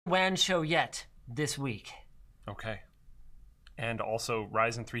WAN show yet this week. Okay. And also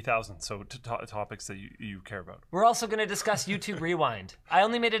RYZEN 3000, so topics that you care about. We're also going to discuss YouTube Rewind. I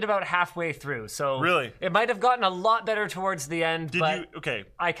only made it about halfway through, so really, it might have gotten a lot better towards the end. Did but you? Okay.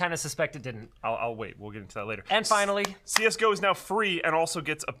 I kind of suspect it didn't. I'll wait. We'll get into that later. And finally, CS:GO is now free and also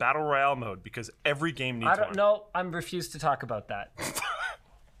gets a battle royale mode because every game needs one. I don't know. I refuse to talk about that.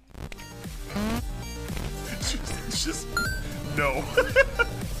 just no.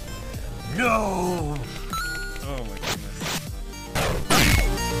 No. Oh my goodness.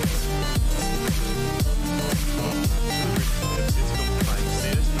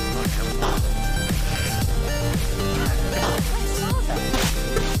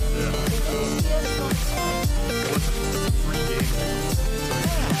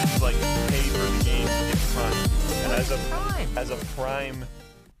 As a Prime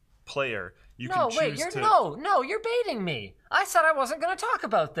player, you can choose No, you're baiting me. I said I wasn't going to talk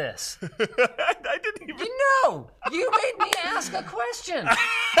about this. I didn't even... You made me ask a question.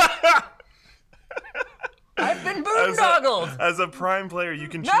 I've been boondoggled. As a Prime player, you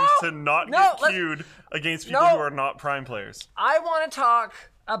can choose to not get queued against people who are not Prime players. I want to talk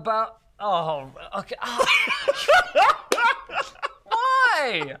about... Oh, okay. Oh.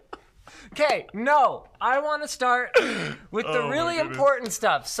 Why? Okay, no. I want to start with the really important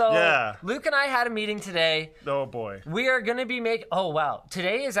stuff. So, Luke and I had a meeting today. Oh, boy. We are going to be making... Oh, wow.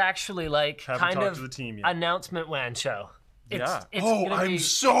 Today is actually like kind of to the team yet. announcement WAN show. I'm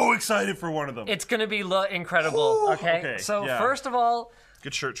so excited for one of them. It's going to be incredible, okay? So, first of all...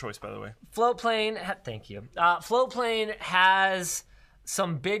 Good shirt choice, by the way. Floatplane... Thank you. Floatplane has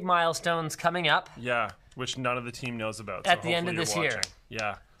some big milestones coming up. Yeah, which none of the team knows about. At the end of this year.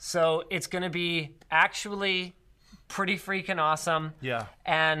 Yeah. So it's going to be actually pretty freaking awesome. Yeah.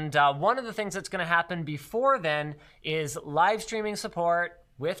 And one of the things that's going to happen before then is live streaming support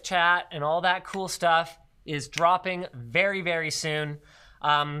with chat and all that cool stuff is dropping very, very soon.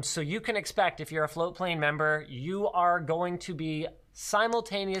 So you can expect, if you're a Floatplane member, you are going to be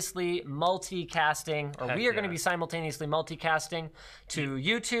simultaneously multicasting, or we are going to be simultaneously multicasting to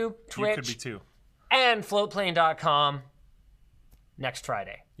YouTube, Twitch, could be too, and floatplane.com next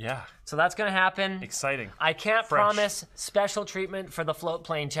Friday. Yeah. So that's going to happen. Exciting. I can't promise special treatment for the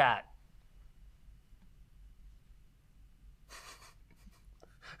Floatplane chat.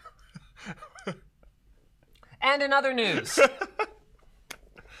 And in other news,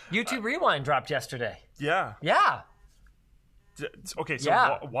 YouTube Rewind dropped yesterday. Yeah. Yeah. Okay,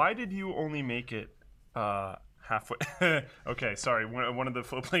 so why did you only make it halfway? Okay, sorry. One of the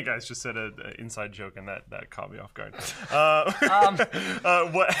Floatplane guys just said an inside joke, and that caught me off guard.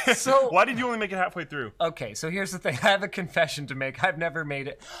 Why did you only make it halfway through? Okay, so here's the thing. I have a confession to make. I've never made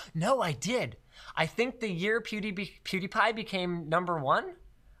it. No, I did. I think the year PewDiePie became #1,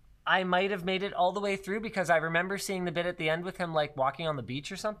 I might have made it all the way through because I remember seeing the bit at the end with him like walking on the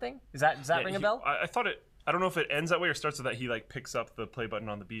beach or something. Does that ring a bell? I thought it. I don't know if it ends that way or starts with that he like picks up the play button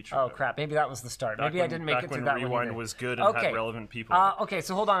on the beach. Oh crap! Maybe that was the start. Maybe I didn't make it through that one. Rewind was good and had relevant people. Okay,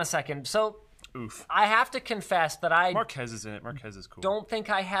 so hold on a second. So, oof. I have to confess that Marquez is in it. Marquez is cool. Don't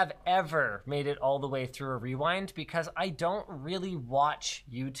think I have ever made it all the way through a Rewind because I don't really watch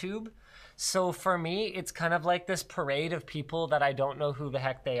YouTube. So for me, it's kind of like this parade of people that I don't know who the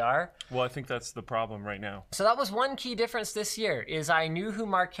heck they are. Well, I think that's the problem right now. So that was one key difference this year, is I knew who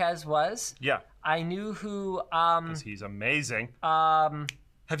Marquez was. Yeah. I knew who... Because he's amazing. Have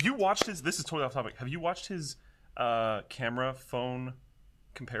you watched his... This is totally off topic. Have you watched his camera phone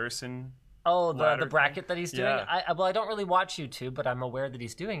comparison? Oh, the bracket that he's doing? Yeah. I don't really watch YouTube, but I'm aware that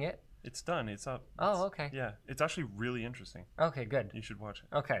he's doing it. It's done. It's up. Oh, okay. Yeah. It's actually really interesting. Okay, good. You should watch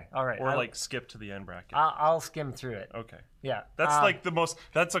it. Okay, all right. Or like skip to the end bracket. I'll skim through it. Okay. Yeah. That's like the most...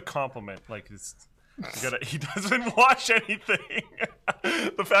 That's a compliment. Like, he doesn't watch anything.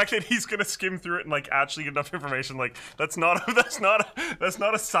 The fact that he's gonna skim through it and like actually get enough information, like that's not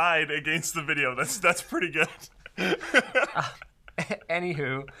a side against the video. That's pretty good.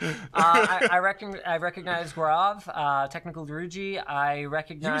 Anywho, I recognized Gaurav, Technical Guruji. I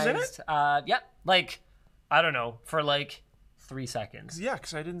recognized. He was in it? Yep. Like, I don't know, for like 3 seconds. Yeah,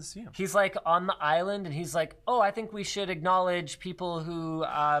 because I didn't see him. He's like on the island, and he's like, "Oh, I think we should acknowledge people who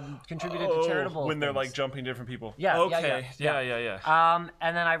contributed to charitable." When they're like jumping different people. Yeah. Okay. Yeah.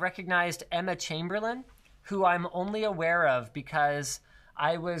 And then I recognized Emma Chamberlain, who I'm only aware of because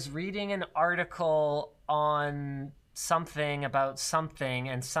I was reading an article on something about something,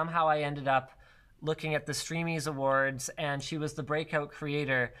 and somehow I ended up looking at the Streamies Awards, and she was the breakout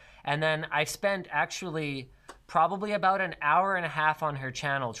creator. And then I spent actually probably about an hour and a half on her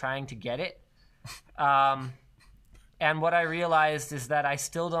channel trying to get it. And what I realized is that I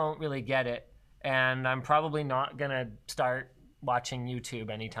still don't really get it. And I'm probably not going to start watching YouTube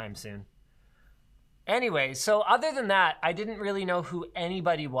anytime soon. Anyway, so other than that, I didn't really know who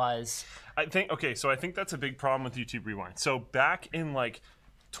anybody was. I think that's a big problem with YouTube Rewind. So back in like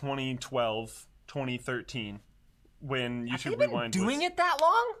 2012, 2013, when YouTube Rewind was doing it that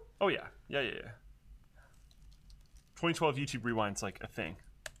long? Oh yeah. 2012 YouTube Rewind's like a thing.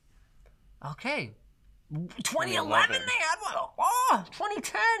 Okay. 2011 they had one. Oh,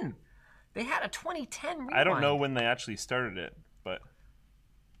 2010. They had a 2010 Rewind. I don't know when they actually started it, but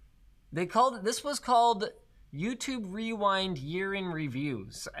this was called YouTube Rewind Year in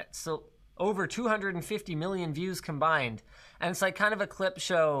Reviews. So over 250 million views combined. And it's like kind of a clip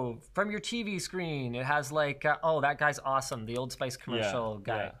show from your TV screen. It has like, that guy's awesome. The Old Spice commercial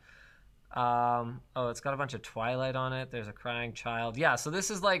guy. Yeah. It's got a bunch of Twilight on it. There's a crying child. Yeah, so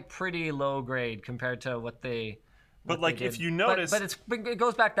this is like pretty low grade compared to what they... But like, if you notice, but it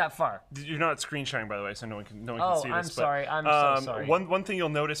goes back that far. You're not screen sharing, by the way, so no one can see this. I'm sorry. I'm so sorry. One thing you'll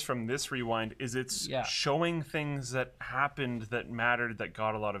notice from this rewind is it's showing things that happened that mattered, that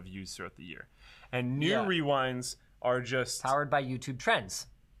got a lot of views throughout the year, and new rewinds are just powered by YouTube trends,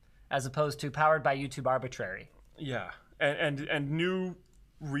 as opposed to powered by YouTube arbitrary. Yeah, and new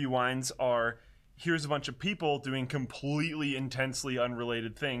rewinds are here's a bunch of people doing completely intensely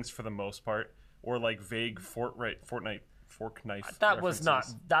unrelated things for the most part. Or like vague Fortnite fork knife. That was not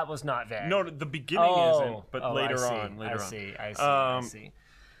vague. No, the beginning isn't, but later on. I see.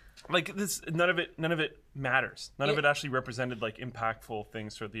 Like this, none of it matters. None of it actually represented like impactful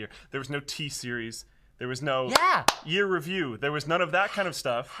things throughout the year. There was no T-Series. There was no year review. There was none of that kind of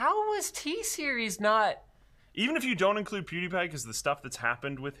stuff. How was T-Series not? Even if you don't include PewDiePie, because the stuff that's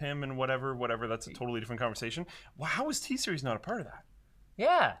happened with him and whatever, that's a totally different conversation. Well, how is T-Series not a part of that?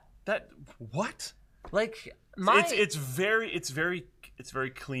 Yeah. What? Like it's very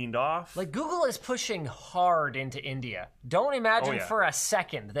cleaned off. Like Google is pushing hard into India. Don't imagine for a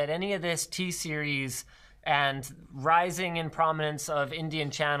second that any of this T-Series and rising in prominence of Indian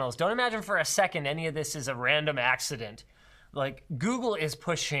channels, don't imagine for a second any of this is a random accident. Like Google is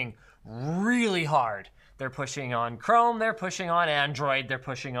pushing really hard. They're pushing on Chrome, they're pushing on Android, they're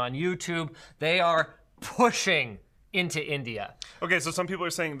pushing on YouTube. They are pushing into India. Okay, so some people are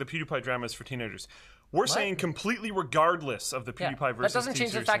saying the PewDiePie drama is for teenagers. We're saying completely regardless of the PewDiePie versus that doesn't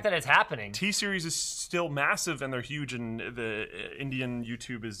change the fact that it's happening. T-Series is still massive and they're huge, and the Indian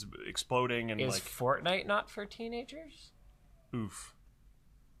YouTube is exploding. And is Fortnite not for teenagers? Oof.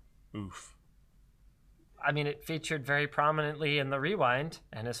 I mean, it featured very prominently in the Rewind,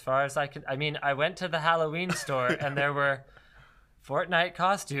 and as far as I went to the Halloween store and there were Fortnite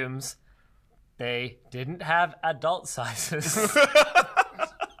costumes. They didn't have adult sizes.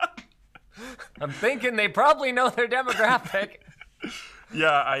 I'm thinking they probably know their demographic.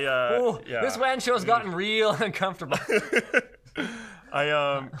 Yeah, This WAN show's gotten real uncomfortable.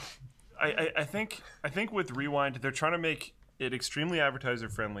 I think with Rewind, they're trying to make it extremely advertiser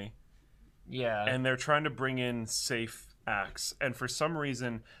friendly. Yeah. And they're trying to bring in safe acts. And for some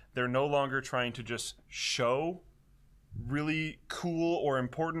reason, they're no longer trying to just show really cool or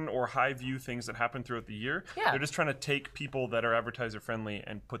important or high view things that happen throughout the year. Yeah. They're just trying to take people that are advertiser friendly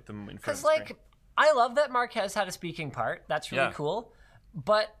and put them in front of the screen. Because I love that Marquez had a speaking part. That's really cool.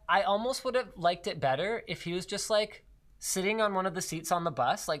 But I almost would have liked it better if he was just like sitting on one of the seats on the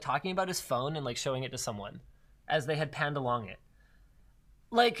bus, like talking about his phone and like showing it to someone as they had panned along it.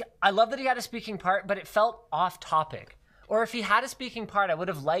 Like, I love that he had a speaking part, but it felt off topic. Or if he had a speaking part, I would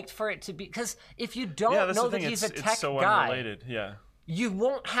have liked for it to be... Because if you don't know that he's a tech so guy, unrelated. You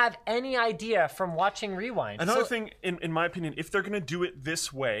won't have any idea from watching Rewind. Another thing, in my opinion, if they're going to do it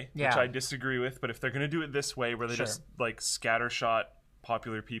this way, which I disagree with, but if they're going to do it this way, where they just like scattershot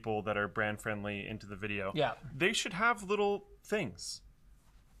popular people that are brand friendly into the video, they should have little things.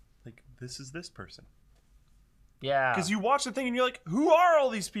 Like, this is this person. Yeah. Because you watch the thing and you're like, who are all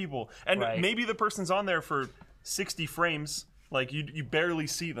these people? And maybe the person's on there for 60 frames, like you barely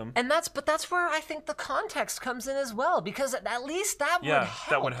see them. And that's where I think the context comes in as well, because at least that would help.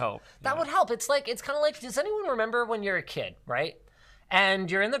 That would help. That would help. It's kind of like, does anyone remember when you're a kid, right?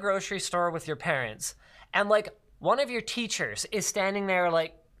 And you're in the grocery store with your parents, and like one of your teachers is standing there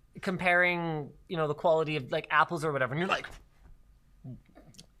like comparing, the quality of like apples or whatever, and you're like,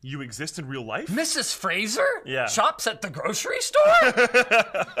 you exist in real life? Mrs. Fraser? Yeah. Shops at the grocery store?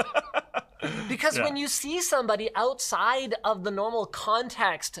 Because when you see somebody outside of the normal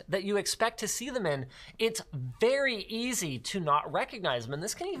context that you expect to see them in, it's very easy to not recognize them. And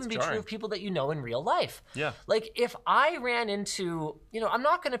this can even be true of people that you know in real life. Yeah. Like if I ran into, I'm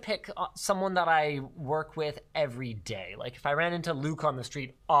not going to pick someone that I work with every day. Like if I ran into Luke on the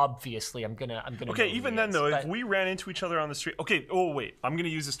street, obviously I'm gonna. Okay, even then though, if we ran into each other on the street, okay. Oh wait, I'm gonna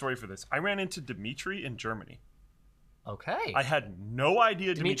use a story for this. I ran into Dimitri in Germany. Okay. I had no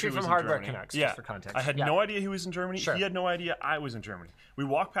idea Dimitri was from in Hardware Germany. Canucks, just for context. I had no idea he was in Germany. Sure. He had no idea I was in Germany. We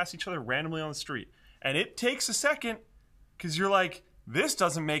walked past each other randomly on the street. And it takes a second because you're like, this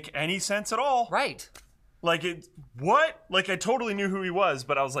doesn't make any sense at all. Right. Like, what? Like, I totally knew who he was,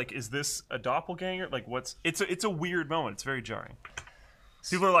 but I was like, is this a doppelganger? Like, it's a weird moment. It's very jarring.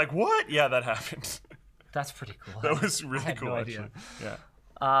 People are like, what? Yeah, that happened. That's pretty cool. That was really cool, no actually. idea. Yeah.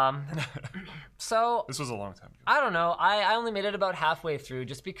 So this was a long time ago. I don't know. I only made it about halfway through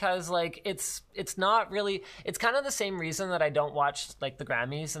just because like it's not really, it's kind of the same reason that I don't watch like the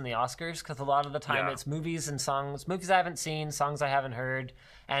Grammys and the Oscars, because a lot of the time it's movies and songs, movies I haven't seen, songs I haven't heard,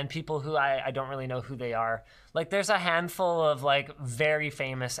 and people who I don't really know who they are. Like there's a handful of like very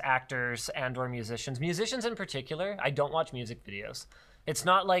famous actors and or musicians in particular. I don't watch music videos. It's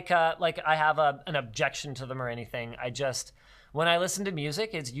not like I have an objection to them or anything. I just, when I listen to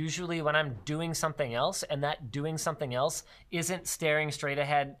music, it's usually when I'm doing something else, and that doing something else isn't staring straight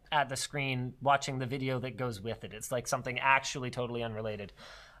ahead at the screen watching the video that goes with it. It's like something actually totally unrelated.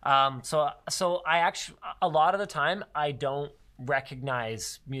 So I actually, a lot of the time, I don't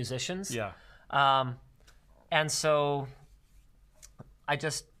recognize musicians. Yeah. And so I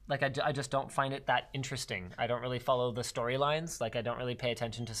just don't find it that interesting. I don't really follow the storylines. Like I don't really pay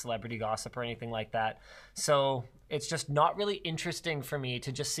attention to celebrity gossip or anything like that. So it's just not really interesting for me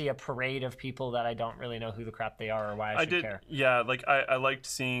to just see a parade of people that I don't really know who the crap they are or why I should care. Yeah, like I liked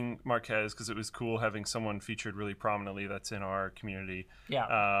seeing Marquez because it was cool having someone featured really prominently that's in our community.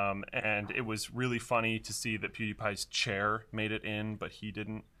 Yeah. And it was really funny to see that PewDiePie's chair made it in, but he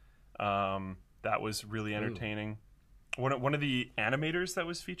didn't. That was really entertaining. One of the animators that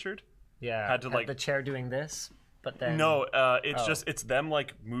was featured, had to like the chair doing this, but then it's them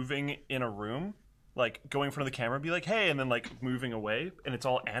like moving in a room, like going in front of the camera, and be like, hey, and then like moving away, and it's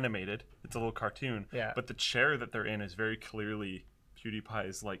all animated. It's a little cartoon. Yeah. But the chair that they're in is very clearly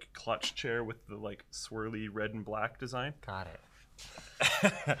PewDiePie's like clutch chair with the like swirly red and black design. Got it.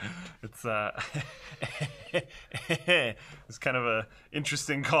 It's it's kind of a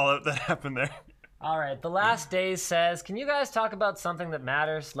interesting call out that happened there. All right, The Last Days says, can you guys talk about something that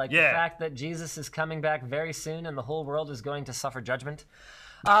matters, like the fact that Jesus is coming back very soon and the whole world is going to suffer judgment?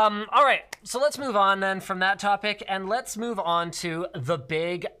 All right, so let's move on then from that topic, and let's move on to the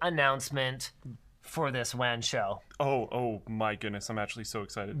big announcement for this WAN show. Oh my goodness, I'm actually so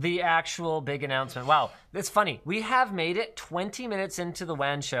excited. The actual big announcement. Wow, it's funny. We have made it 20 minutes into the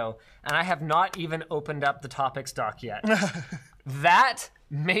WAN show, and I have not even opened up the topics doc yet. That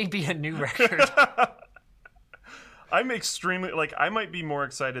may be a new record. I'm extremely, I might be more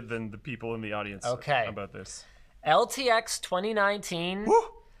excited than the people in the audience about this. LTX 2019. Woo!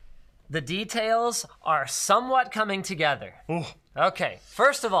 The details are somewhat coming together. Ooh. Okay,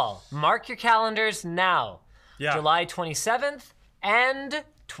 first of all, mark your calendars now. Yeah. July 27th and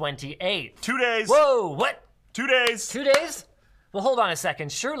 28th. 2 days. Whoa, what? 2 days. 2 days? Well, hold on a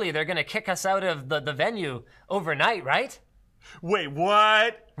second. Surely they're going to kick us out of the venue overnight, right? Wait,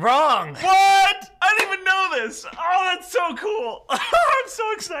 what? Wrong. What? I didn't even know this. Oh, that's so cool. I'm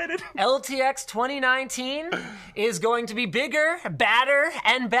so excited. LTX 2019 is going to be bigger, badder,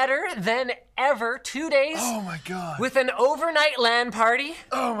 and better than ever. 2 days. Oh my God. With an overnight LAN party.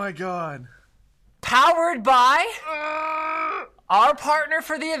 Oh my God. Powered by our partner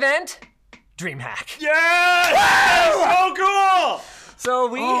for the event, DreamHack. Yes! That's so cool! So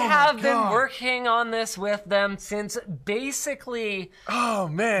we have been working on this with them since basically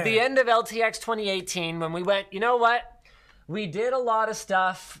the end of LTX 2018, when we went, you know what? We did a lot of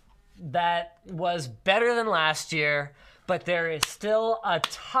stuff that was better than last year, but there is still a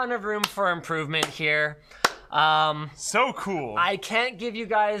ton of room for improvement here. So cool. I can't give you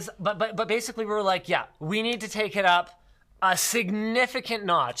guys, but basically we were like, yeah, we need to take it up a significant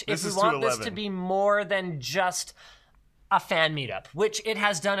notch if we want this to be more than just a fan meetup, which it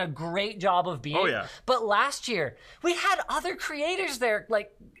has done a great job of being. Oh, yeah. But last year, we had other creators there,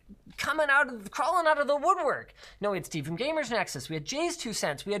 like, crawling out of the woodwork. No, we had Steve from Gamers Nexus, we had Jay's 2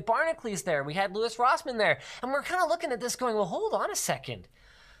 Cents, we had Barnacles there, we had Lewis Rossman there, and we're kind of looking at this going, well, hold on a second.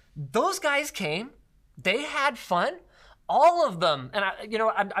 Those guys came, they had fun, all of them, and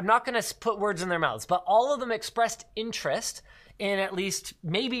I'm not going to put words in their mouths, but all of them expressed interest in at least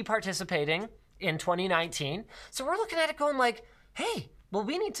maybe participating in 2019. So we're looking at it going like, hey, well,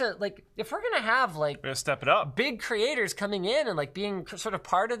 we need to, like, if we're going to have, like, We're gonna step it up. big creators coming in and, like, being sort of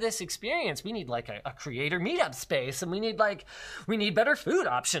part of this experience, we need, like, a creator meetup space, and we need better food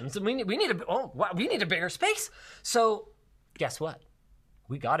options, and we need a bigger space. So guess what?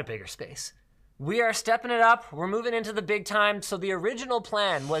 We got a bigger space. We are stepping it up. We're moving into the big time. So the original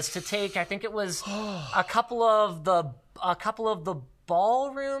plan was to take, I think it was a couple of the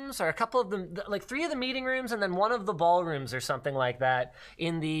ballrooms, or a couple of the, like 3 of the meeting rooms and then 1 of the ballrooms or something like that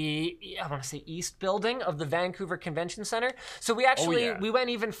in the, I want to say, east building of the Vancouver Convention Center. So we actually, we went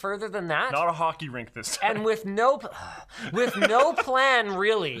even further than that. Not a hockey rink this time. And with no plan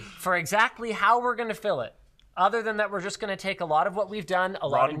really for exactly how we're going to fill it. Other than that, we're just going to take a lot of what we've done, a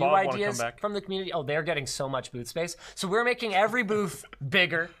lot of new ideas from the community. Oh, they're getting so much booth space. So we're making every booth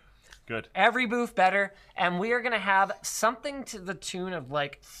bigger. Good. Every booth better. And we are going to have something to the tune of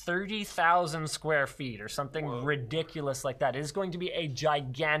like 30,000 square feet or something ridiculous like that. It is going to be a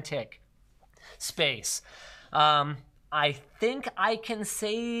gigantic space. I think I can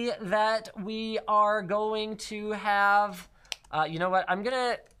say that we are going to have, you know what? I'm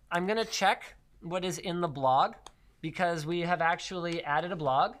gonna check what is in the blog, because we have actually added a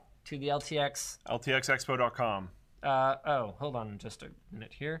blog to the LTX. LTXexpo.com. Oh, hold on just a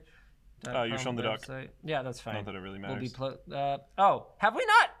minute here. You're showing the duck. Yeah, that's fine. Not that it really matters. Have we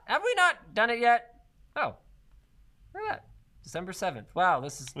not done it yet? Oh, look at that. December 7th. Wow,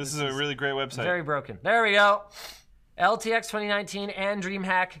 this is a really great website. Very broken. There we go. LTX 2019 and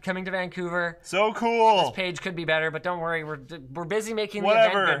DreamHack coming to Vancouver. So cool. This page could be better, but don't worry. We're busy making the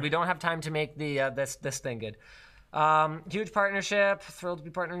Whatever. event good. We don't have time to make the this thing good. Huge partnership. Thrilled to be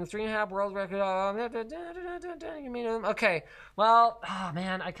partnering with DreamHack. World record. Okay. Well, oh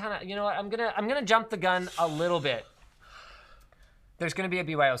man, I kind of, you know what? I'm gonna jump the gun a little bit. There's gonna be a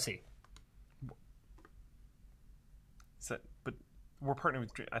BYOC. But we're partnering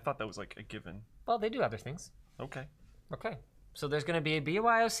with Dream. I thought that was like a given. Well, they do other things. Okay. Okay. So there's going to be a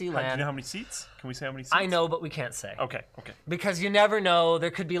BYOC LAN. Do you know how many seats? Can we say how many seats? I know, but we can't say. Okay. Because you never know. There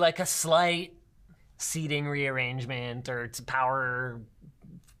could be like a slight seating rearrangement or power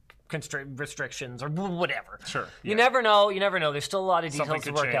restrictions or whatever. Sure. You never know. There's still a lot of details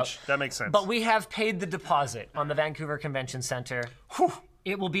to work out. That makes sense. But we have paid the deposit on the Vancouver Convention Center. Whew.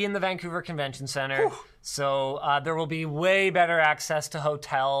 It will be in the Vancouver Convention Center. Whew. So there will be way better access to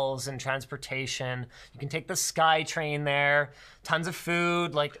hotels and transportation. You can take the Sky Train there. Tons of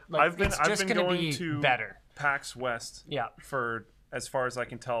food. I've been going to better. PAX West for, as far as I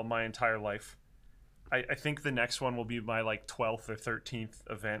can tell, my entire life. I think the next one will be my 12th or 13th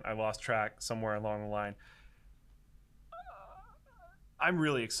event. I lost track somewhere along the line. I'm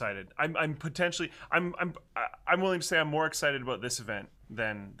really excited. I'm willing to say I'm more excited about this event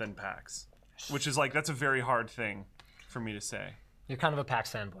than PAX, which is that's a very hard thing for me to say. You're kind of a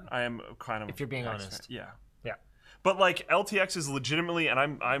PAX fanboy. I am kind of. If you're being PAX honest. Fan. Yeah. But LTX is legitimately, and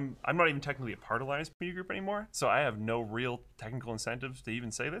I'm not even technically a part of Linus Media Group anymore, so I have no real technical incentive to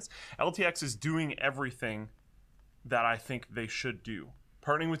even say this. LTX is doing everything that I think they should do.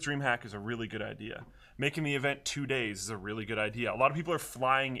 Partnering with DreamHack is a really good idea. Making the event 2 days is a really good idea. A lot of people are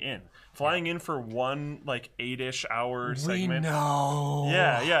flying in for one 8-ish hour segment. We know.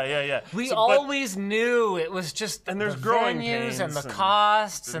 Yeah. We always knew it was just and there's the growing venues pains and the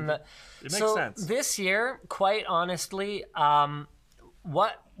costs and the. It makes sense. This year, quite honestly, okay,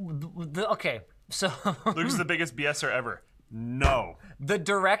 so Luke's the biggest BSer ever. No. The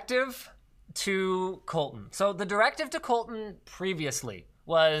directive to Colton. So the directive to Colton previously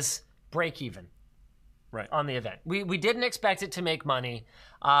was break even. Right. On the event. We didn't expect it to make money,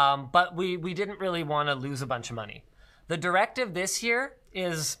 but we didn't really want to lose a bunch of money. The directive this year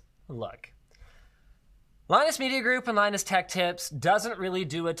is, look, Linus Media Group and Linus Tech Tips doesn't really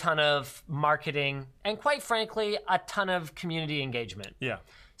do a ton of marketing and, quite frankly, a ton of community engagement. Yeah.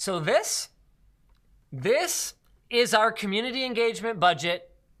 So this is our community engagement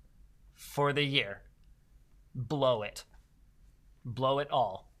budget for the year. Blow it. Blow it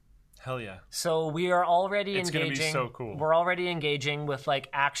all. Hell yeah. So we are already engaging. It's going to be so cool. We're already engaging with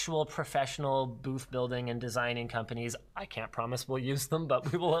actual professional booth building and designing companies. I can't promise we'll use them,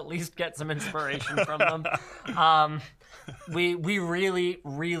 but we will at least get some inspiration from them. We really,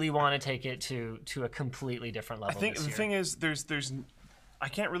 really want to take it to a completely different level. I think the thing is there's I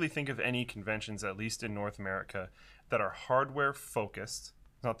can't really think of any conventions, at least in North America, that are hardware focused.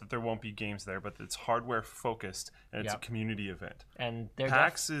 Not that there won't be games there, but it's hardware focused and it's a community event. And there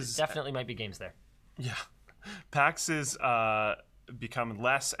PAX definitely might be games there. Yeah. PAX is become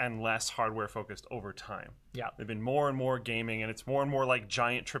less and less hardware focused over time. Yeah. They've been more and more gaming, and it's more and more like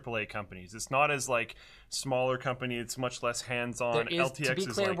giant AAA companies. It's not as like smaller company. It's much less hands-on. LTX to be is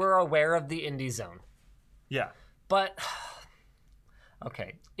clear, like, we're aware of the indie zone. yeah. But,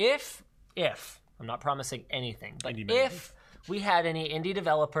 okay, if I'm not promising anything, but if we had any indie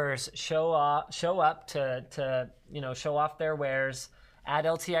developers show up to show off their wares at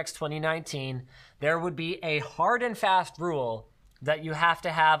LTX 2019, there would be a hard and fast rule that you have to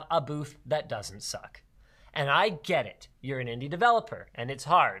have a booth that doesn't suck. And I get it. You're an indie developer, and it's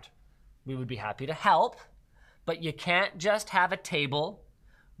hard. We would be happy to help, but you can't just have a table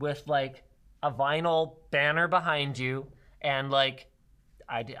with like a vinyl banner behind you and like,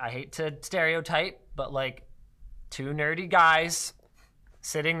 I hate to stereotype, but like 2 nerdy guys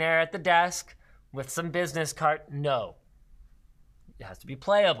sitting there at the desk with some business card. No. It has to be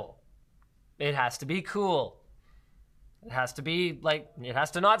playable. It has to be cool. It has to be like, it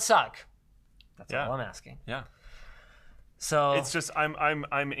has to not suck. That's all I'm asking. Yeah. So it's just I'm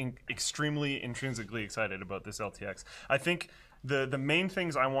extremely intrinsically excited about this LTX. I think the main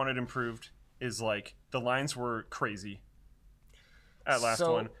things I wanted improved is like the lines were crazy at last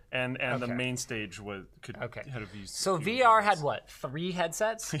one, and the main stage could have used. So VR had what, 3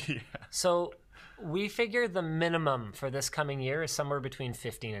 headsets? Yeah. So we figure the minimum for this coming year is somewhere between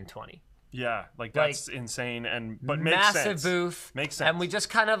 15 and 20. Yeah, like that's insane, but massive makes sense. Booth, Makes sense. and we just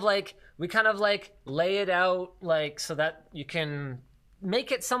kind of like lay it out like so that you can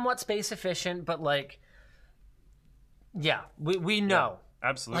make it somewhat space efficient, but like, yeah, we know,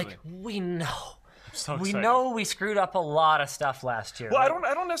 absolutely, like we know. So we excited. know we screwed up a lot of stuff last year. Well,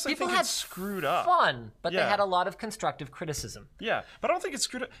 like, I don't necessarily think it's screwed up. Fun, but they had a lot of constructive criticism. Yeah, but I don't think it's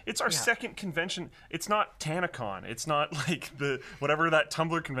screwed up. It's our second convention. It's not TanaCon. It's not like the whatever that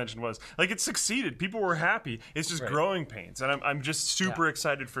Tumblr convention was. Like it succeeded. People were happy. It's just growing pains, and I'm just super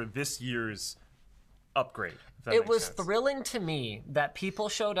excited for this year's upgrade. If that It makes was sense. thrilling to me that people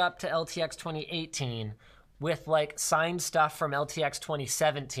showed up to LTX 2018 with like signed stuff from LTX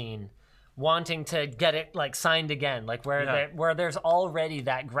 2017. Wanting to get it like signed again, like where there's already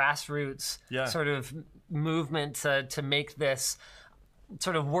that grassroots sort of movement to make this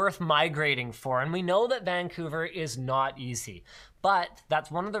sort of worth migrating for. And we know that Vancouver is not easy, but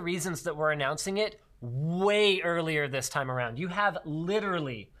that's one of the reasons that we're announcing it way earlier this time around. You have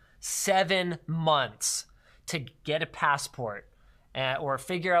literally 7 months to get a passport or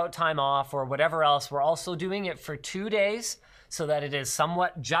figure out time off or whatever else. We're also doing it for 2 days, so that it is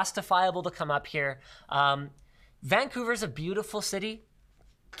somewhat justifiable to come up here. Vancouver's a beautiful city.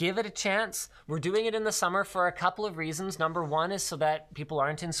 Give it a chance. We're doing it in the summer for a couple of reasons. Number one is so that people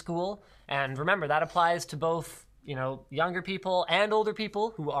aren't in school. And remember, that applies to both younger people and older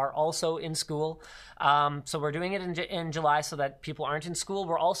people who are also in school. So we're doing it in July so that people aren't in school.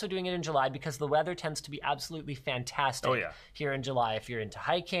 We're also doing it in July because the weather tends to be absolutely fantastic here in July. If you're into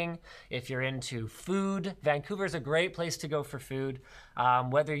hiking, if you're into food, Vancouver's a great place to go for food.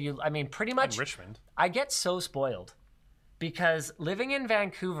 Pretty much. And Richmond. I get so spoiled because living in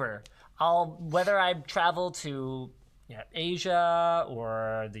Vancouver, whether I travel to Asia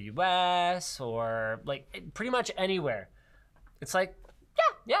or the US or like pretty much anywhere, it's like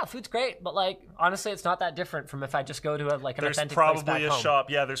yeah, food's great, but like honestly, it's not that different from if I just go to an authentic place back home. There's probably a shop.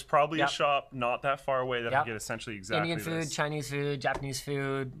 Yeah, there's probably a shop not that far away that I get essentially exactly Indian food, this. Chinese food, Japanese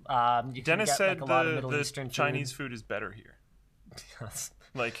food. You Dennis can get, said a lot of Middle Eastern the Chinese food is better here.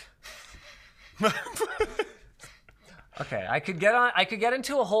 Like. Okay, I could get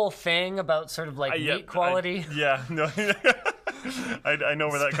into a whole thing about sort of like meat quality. No. I know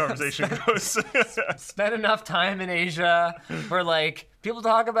where that conversation goes. Spent enough time in Asia where like people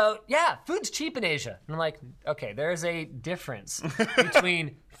talk about, food's cheap in Asia. And I'm like, okay, there's a difference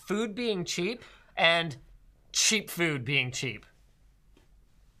between food being cheap and cheap food being cheap.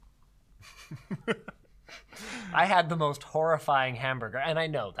 I had the most horrifying hamburger, and I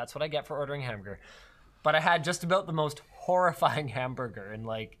know that's what I get for ordering hamburger. But I had just about the most horrifying hamburger in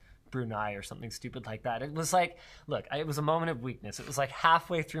like Brunei or something stupid like that. It was like, look, it was a moment of weakness. It was like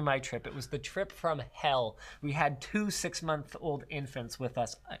halfway through my trip. It was the trip from hell. We had 2 6-month-old infants with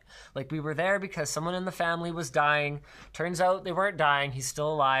us. Like we were there because someone in the family was dying. Turns out they weren't dying. He's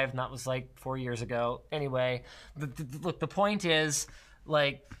still alive. And that was like 4 years ago. Anyway, look, the point is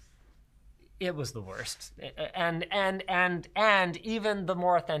like, It was the worst, and even the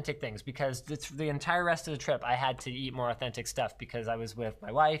more authentic things, because the entire rest of the trip I had to eat more authentic stuff because I was with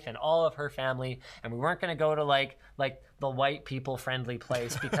my wife and all of her family, and we weren't going to go to like the white people friendly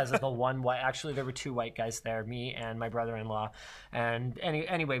place because of the one white. Actually, there were 2 white guys there, me and my brother-in-law, and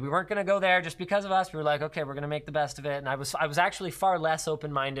anyway, we weren't going to go there just because of us. We were like, okay, we're going to make the best of it, and I was actually far less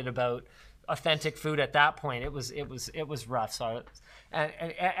open-minded about authentic food at that point. It was rough. So, and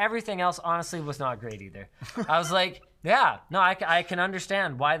everything else honestly was not great either. I was like, yeah, no, I can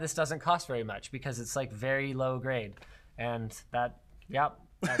understand why this doesn't cost very much because it's like very low grade, and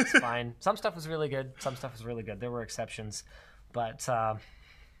that's fine. Some stuff was really good. Some stuff was really good. There were exceptions, but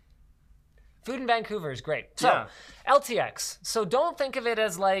food in Vancouver is great. So LTX. So don't think of it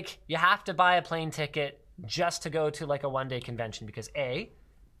as like you have to buy a plane ticket just to go to like a one-day convention because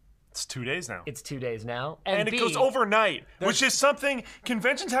it's 2 days now. It's 2 days now. And it goes overnight, which is something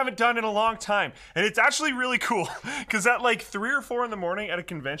conventions haven't done in a long time. And it's actually really cool because at like 3 or 4 in the morning at a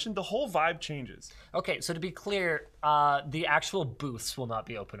convention, the whole vibe changes. Okay, so to be clear, the actual booths will not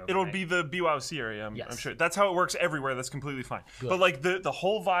be open overnight. It'll be the BYOC area, I'm sure. That's how it works everywhere. That's completely fine. Good. But like the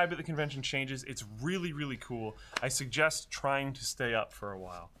whole vibe at the convention changes. It's really, really cool. I suggest trying to stay up for a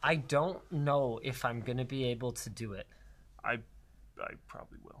while. I don't know if I'm going to be able to do it. I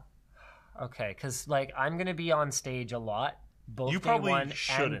probably will. Okay, because like I'm gonna be on stage a lot, both you day probably 1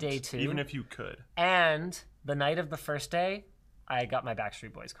 shouldn't, and day 2. even if you could. And the night of the first day, I got my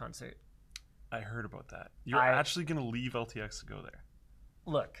Backstreet Boys concert. I heard about that. You're actually gonna leave LTX to go there.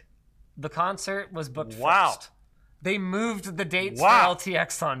 Look, the concert was booked Wow. first. They moved the dates for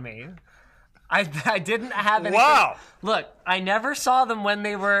LTX on me. I didn't have anything. Wow. Look, I never saw them when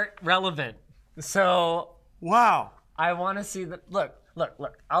they were relevant. So wow. I want to see the look.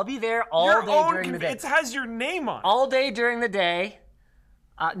 I'll be there all day during the day. It has your name on it. All day during the day.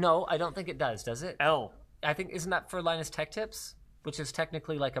 No, I don't think it does it? L. I think, isn't that for Linus Tech Tips? Which is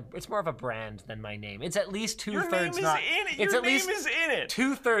technically like it's more of a brand than my name. It's at least 2/3 Your name is not. in it. It's Your at name least is in it.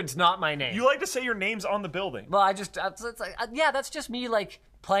 2/3 not my name. You like to say your name's on the building. Well, it's like that's just me like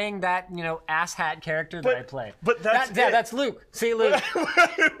playing that asshat character that I play. But that's Luke. See, Luke.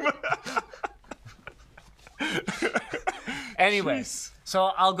 Anyway, Jeez.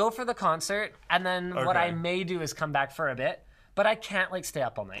 so I'll go for the concert, and then what I may do is come back for a bit, but I can't like stay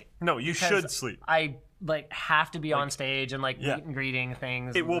up all night. No, you should sleep. I like have to be on stage and like meet and greeting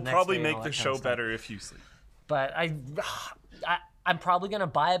things. It will probably make the show better if you sleep. But I'm probably gonna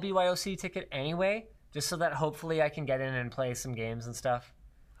buy a BYOC ticket anyway, just so that hopefully I can get in and play some games and stuff.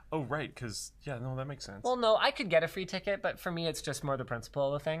 Oh, right, because, that makes sense. Well, no, I could get a free ticket, but for me, it's just more the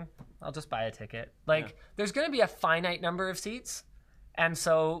principle of the thing. I'll just buy a ticket. There's going to be a finite number of seats. And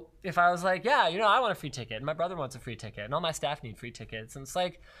so if I was like, I want a free ticket, and my brother wants a free ticket, and all my staff need free tickets, and it's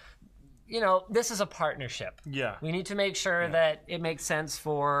like, this is a partnership. Yeah. We need to make sure that it makes sense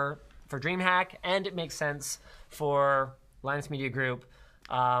for DreamHack, and it makes sense for Linus Media Group,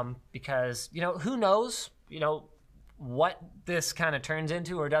 because, who knows, what this kind of turns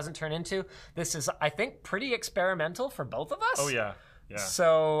into or doesn't turn into. This is, I think, pretty experimental for both of us. Oh, yeah.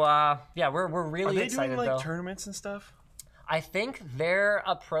 So, we're really excited, Are they doing, though. tournaments and stuff? I think their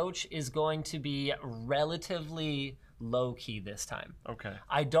approach is going to be relatively low-key this time. Okay.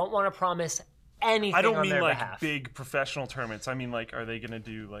 I don't want to promise anything on their behalf. I don't mean, big professional tournaments. I mean, are they going to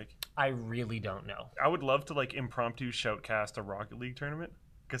do, I really don't know. I would love to, impromptu shoutcast a Rocket League tournament,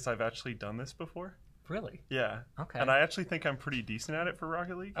 because I've actually done this before. Really? Yeah. Okay. And I actually think I'm pretty decent at it for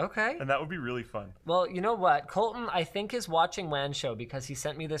Rocket League. Okay. And that would be really fun. Well, you know what? Colton, I think, is watching WAN Show because he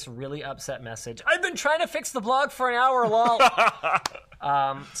sent me this really upset message. I've been trying to fix the blog for an hour, lol.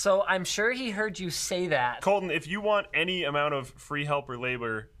 So I'm sure he heard you say that. Colton, if you want any amount of free help or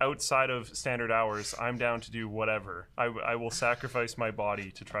labor outside of standard hours, I'm down to do whatever. I will sacrifice my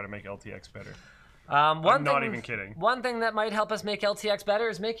body to try to make LTX better. I'm not even kidding. One thing that might help us make LTX better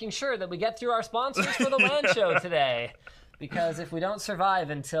is making sure that we get through our sponsors for the WAN Show today. Because if we don't survive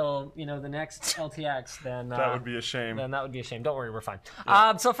until, the next LTX, then... that would be a shame. Then that would be a shame. Don't worry, we're fine.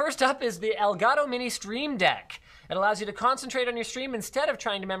 Yeah. So first up is the Elgato Mini Stream Deck. It allows you to concentrate on your stream instead of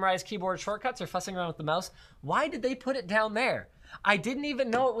trying to memorize keyboard shortcuts or fussing around with the mouse. Why did they put it down there? I didn't even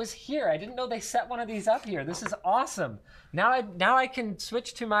know it was here. I didn't know they set one of these up here. This is awesome. Now I can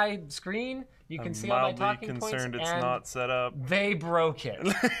switch to my screen. You can see all my talking points. I'm mildly concerned it's not set up. They broke it.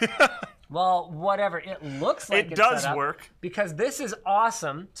 Well, whatever. It looks like It it's does set up work. because this is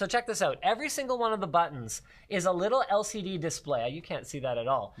awesome. So check this out. Every single one of the buttons is a little LCD display. You can't see that at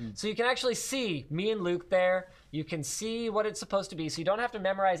all. So you can actually see me and Luke there. You can see what it's supposed to be. So you don't have to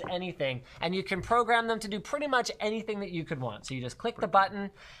memorize anything. And you can program them to do pretty much anything that you could want. So you just click the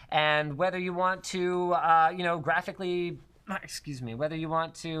button, and whether you want to, graphically, whether you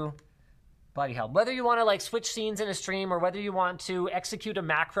want to... Bloody hell. Whether you want to like switch scenes in a stream or whether you want to execute a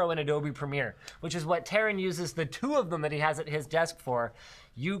macro in Adobe Premiere, which is what Taryn uses the two of them that he has at his desk for,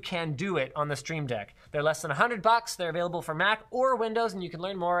 you can do it on the Stream Deck. They're less than $100. They're available for Mac or Windows, and you can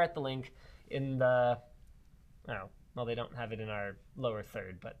learn more at the link in the... Oh, well, they don't have it in our lower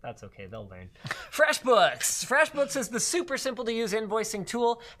third, but that's okay. They'll learn. FreshBooks. FreshBooks is the super simple to use invoicing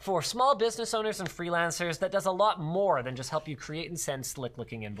tool for small business owners and freelancers that does a lot more than just help you create and send slick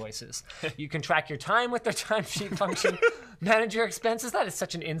looking invoices. You can track your time with their timesheet function, manage your expenses. That is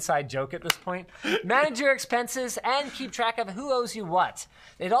such an inside joke at this point. Manage your expenses and keep track of who owes you what.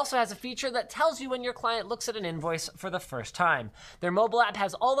 It also has a feature that tells you when your client looks at an invoice for the first time. Their mobile app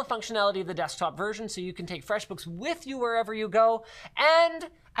has all the functionality of the desktop version, so you can take FreshBooks with you wherever you go. And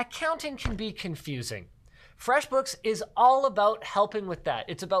accounting can be confusing. FreshBooks is all about helping with that.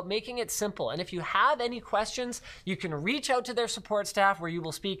 It's about making it simple. And if you have any questions, you can reach out to their support staff where you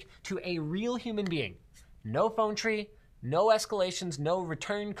will speak to a real human being. No phone tree, no escalations, no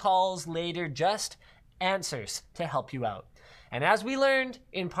return calls later, just answers to help you out. And as we learned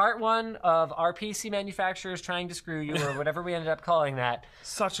in part 1 of our PC manufacturers trying to screw you, or whatever we ended up calling that.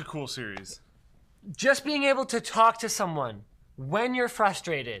 Such a cool series. Just being able to talk to someone when you're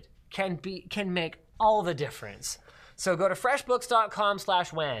frustrated can make all the difference. So go to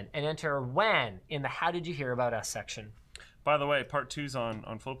freshbooks.com/WAN and enter WAN in the How Did You Hear About Us section. By the way, part 2's on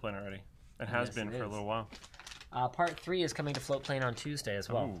Floatplane already. It has Yes, been it for a is. little while. Part 3 is coming to Floatplane on Tuesday as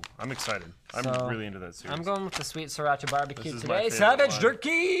well. Ooh, I'm excited. I'm So, really into that series. I'm going with the sweet sriracha barbecue This is my today. favorite Savage one.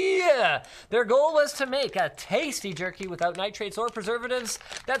 jerky! Their goal was to make a tasty jerky without nitrates or preservatives.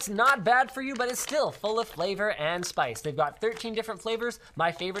 That's not bad for you, but it's still full of flavor and spice. They've got 13 different flavors.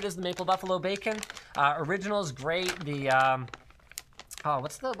 My favorite is the maple buffalo bacon. Original's great. The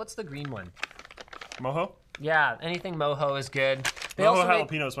what's the green one? Mojo? Yeah, anything mojo is good. They Mojo also make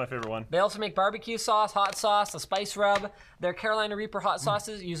jalapeno is my favorite one. They also make barbecue sauce, hot sauce, a spice rub. Their Carolina Reaper hot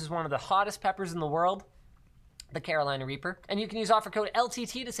sauces uses one of the hottest peppers in the world, the Carolina Reaper. And you can use offer code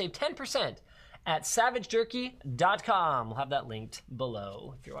LTT to save 10% at savagejerky.com. We'll have that linked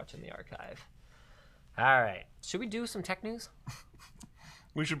below if you're watching the archive. All right. Should we do some tech news?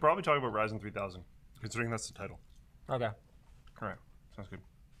 We should probably talk about RYZEN 3000, considering that's the title. Okay. All right. Sounds good.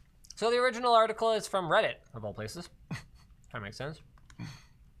 So the original article is from Reddit, of all places. That makes sense.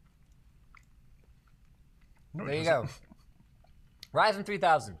 No, There you go. RYZEN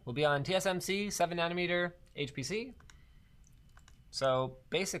 3000 will be on TSMC 7nm HPC. So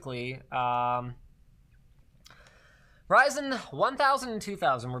basically, Ryzen 1000 and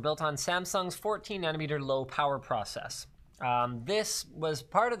 2000 were built on Samsung's 14nm low power process. This was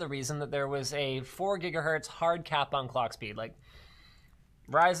part of the reason that there was a 4 gigahertz hard cap on clock speed. Like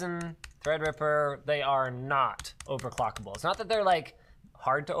Ryzen, Threadripper, they are not overclockable. It's not that they're like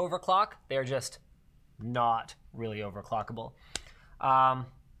hard to overclock, they're just not really overclockable.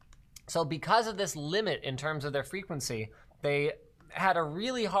 So because of this limit in terms of their frequency, they had a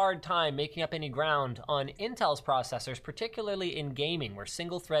really hard time making up any ground on Intel's processors, particularly in gaming, where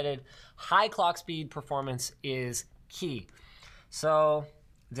single-threaded, high clock speed performance is key. So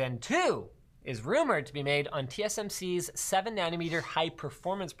Zen 2 is rumored to be made on TSMC's 7nm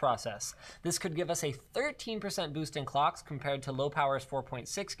high-performance process. This could give us a 13% boost in clocks compared to low power's 4.6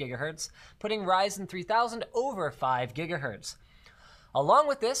 gigahertz, putting Ryzen 3000 over 5 gigahertz. Along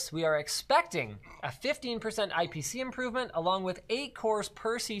with this, we are expecting a 15% IPC improvement, along with 8 cores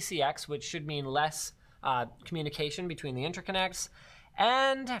per CCX, which should mean less communication between the interconnects,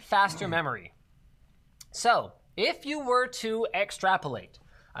 and faster memory. So, if you were to extrapolate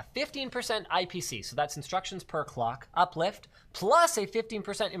a 15% IPC, so that's instructions per clock, uplift, plus a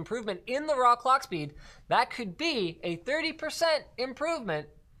 15% improvement in the raw clock speed, that could be a 30% improvement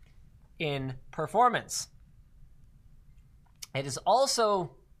in performance. It is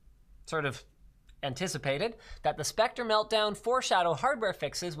also sort of anticipated that the Spectre Meltdown foreshadow hardware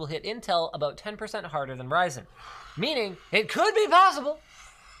fixes will hit Intel about 10% harder than Ryzen, meaning it could be possible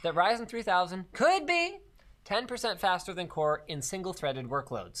that Ryzen 3000 could be 10% faster than Core in single-threaded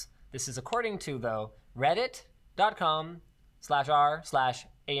workloads. This is according to, though,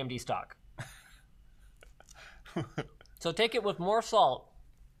 reddit.com/r/AMD stock. So take it with more salt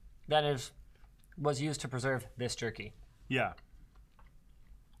than was used to preserve this jerky. Yeah.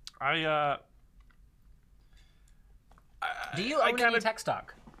 Do you own any tech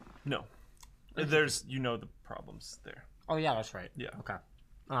stock? No. There's, the problems there. Oh, yeah, that's right. Yeah. Okay.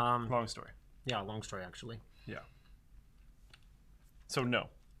 Long story. Yeah, long story, actually. Yeah. So, no.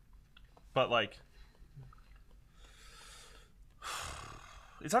 But, like,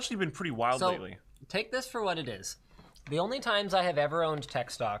 it's actually been pretty wild lately. Take this for what it is. The only times I have ever owned tech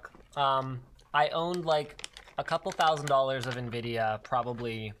stock, I owned, like, a couple $1,000s of NVIDIA,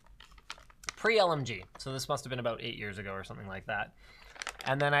 probably pre-LMG. So this must have been about 8 years ago or something like that.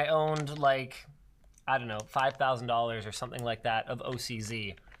 And then I owned, like, I don't know, $5,000 or something like that of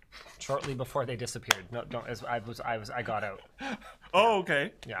OCZ shortly before they disappeared. No, don't. I got out. Oh,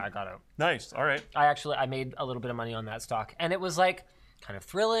 okay. Yeah, I got out. Nice. All right. I made a little bit of money on that stock, and it was like kind of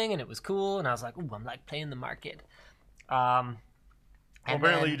thrilling, and it was cool, and I was like, ooh, I'm like playing the market. Well,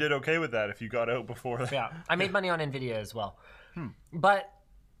 apparently you did okay with that if you got out before. Yeah, I made money on NVIDIA as well, but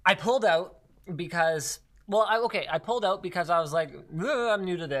I pulled out because. Well, I pulled out because I was like, I'm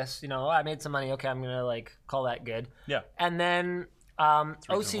new to this. I made some money. Okay, I'm going to, like, call that good. Yeah. And then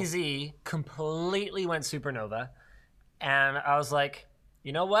OCZ completely went supernova. And I was like,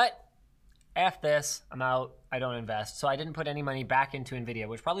 you know what? F this. I'm out. I don't invest. So I didn't put any money back into NVIDIA,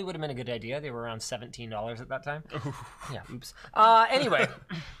 which probably would have been a good idea. They were around $17 at that time. Yeah, oops. Anyway.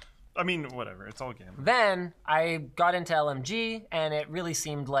 I mean, whatever. It's all gambling. Then I got into LMG, and it really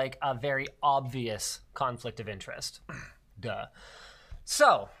seemed like a very obvious conflict of interest. Duh.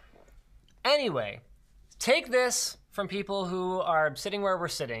 So, anyway, take this from people who are sitting where we're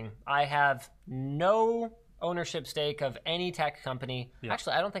sitting. I have no ownership stake of any tech company. Yeah.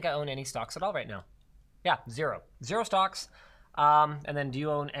 Actually, I don't think I own any stocks at all right now. Yeah, zero. Zero stocks. And then do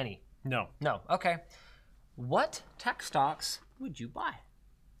you own any? No. No. Okay. What tech stocks would you buy?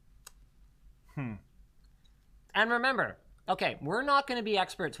 And remember, okay, we're not going to be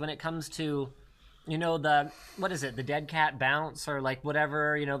experts when it comes to, the dead cat bounce or like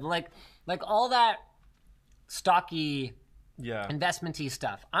whatever, like all that stocky, investment-y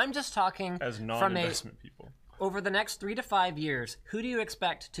stuff. I'm just talking as non-investment people. Over the next 3 to 5 years, who do you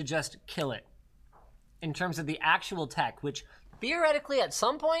expect to just kill it in terms of the actual tech, which theoretically at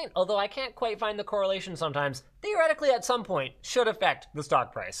some point, although I can't quite find the correlation sometimes, theoretically at some point should affect the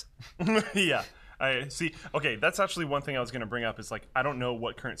stock price. Yeah. I see. Okay, that's actually one thing I was going to bring up is, like, I don't know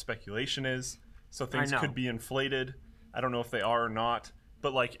what current speculation is, so things could be inflated. I don't know if they are or not.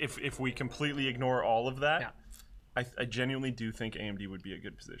 But, like, if we completely ignore all of that, I genuinely do think AMD would be a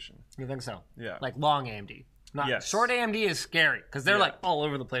good position. You think so? Yeah. Like long AMD. Not short AMD is scary because they're like all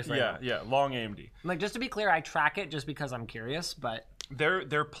over the place right now. Yeah, long AMD. Like, just to be clear, I track it just because I'm curious, but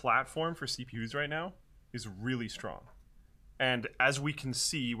their platform for CPUs right now is really strong. And as we can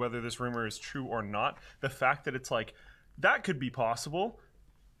see, whether this rumor is true or not, the fact that it's like, that could be possible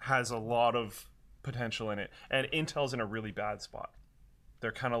has a lot of potential in it. And Intel's in a really bad spot.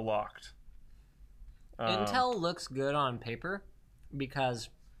 They're kind of locked. Intel looks good on paper because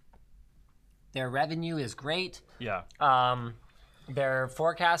their revenue is great. Yeah. Their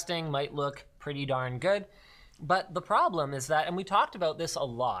forecasting might look pretty darn good. But the problem is that, and we talked about this a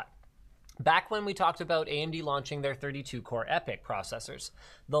lot, back when we talked about AMD launching their 32-core EPYC processors,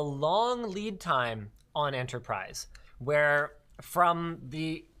 the long lead time on enterprise, where from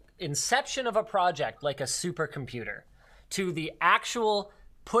the inception of a project like a supercomputer to the actual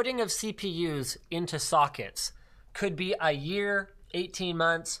putting of CPUs into sockets could be a year, 18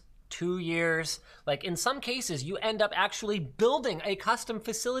 months, 2 years. Like, in some cases, you end up actually building a custom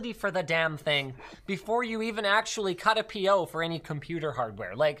facility for the damn thing before you even actually cut a PO for any computer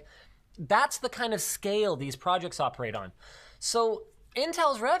hardware. Like, that's the kind of scale these projects operate on. So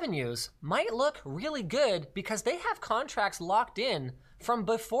Intel's revenues might look really good because they have contracts locked in from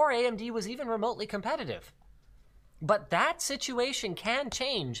before AMD was even remotely competitive. But that situation can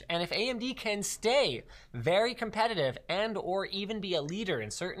change, and if AMD can stay very competitive and or even be a leader in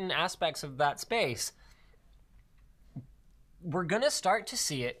certain aspects of that space, we're going to start to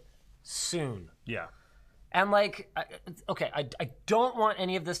see it soon. Yeah. And like, okay, I don't want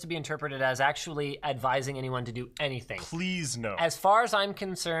any of this to be interpreted as actually advising anyone to do anything. Please no. As far as I'm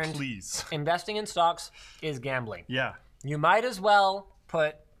concerned, please, investing in stocks is gambling. Yeah. You might as well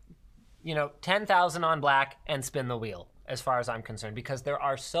put, 10,000 on black and spin the wheel, as far as I'm concerned, because there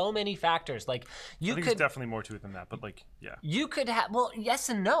are so many factors. Like, I think there's definitely more to it than that, but like, yeah. You could have, well, yes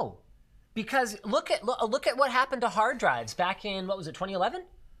and no. Because look at what happened to hard drives back in, 2011?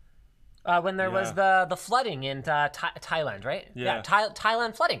 When there was the flooding in Thailand, right? Yeah.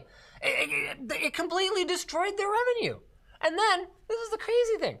 Thailand flooding. It completely destroyed their revenue. And then, this is the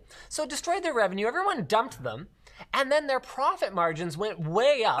crazy thing. So it destroyed their revenue. Everyone dumped them. and then their profit margins went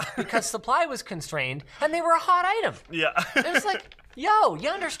way up because supply was constrained, and they were a hot item. Yeah. It was like, yo, you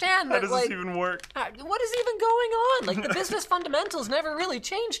understand that, How does like, this even work? what is even going on? Like, the business fundamentals never really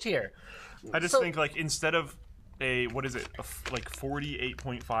changed here. I just think, like, instead of a, what is it, like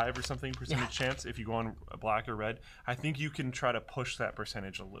 48.5 or something percentage chance if you go on black or red, I think you can try to push that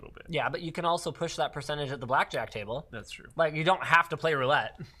percentage a little bit. Yeah, but you can also push that percentage at the blackjack table. That's true. Like, you don't have to play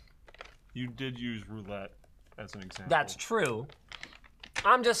roulette. You did use roulette as an example. That's true.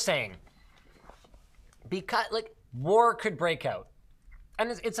 I'm just saying, because, like, war could break out. And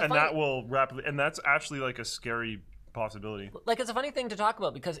it's a and funny, that will rapidly, and that's actually like a scary possibility. like, it's a funny thing to talk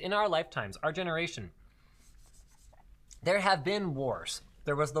about because in our lifetimes, our generation, there have been wars.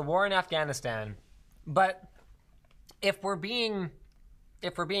 There was the war in Afghanistan, but if we're being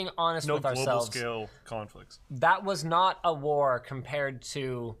honest No with global ourselves, scale conflicts. that was not a war compared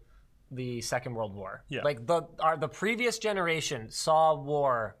to the Second World War. Yeah. Like the previous generation saw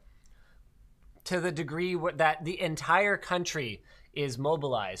war to the degree that the entire country is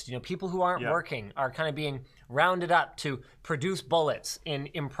mobilized. You know, people who aren't working are kind of being rounded up to produce bullets in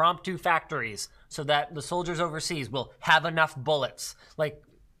impromptu factories so that the soldiers overseas will have enough bullets. Like,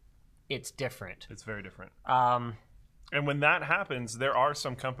 it's different. It's very different. And when that happens, there are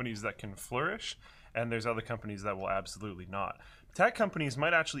some companies that can flourish, and there's other companies that will absolutely not. Tech companies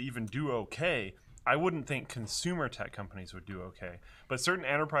might actually even do okay. I wouldn't think consumer tech companies would do okay, but certain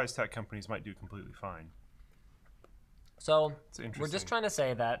enterprise tech companies might do completely fine. So we're just trying to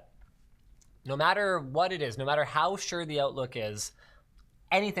say that no matter what it is, no matter how sure the outlook is,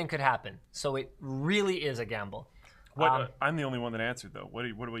 anything could happen. So it really is a gamble. I'm the only one that answered though. What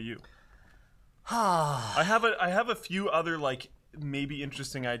about you? I have a few other like maybe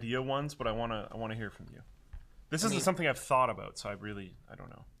interesting idea ones, but I wanna hear from you. This isn't something I've thought about, so I don't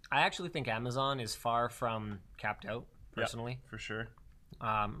know. I actually think Amazon is far from capped out, personally. Yeah, for sure.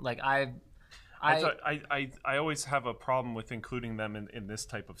 I always have a problem with including them in this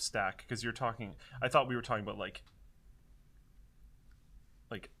type of stack because I thought we were talking about like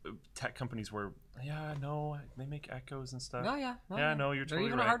tech companies where they make Echoes and stuff. No, yeah. You're totally They're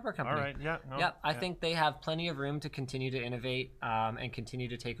even right. a hardware company. All right, I think they have plenty of room to continue to innovate and continue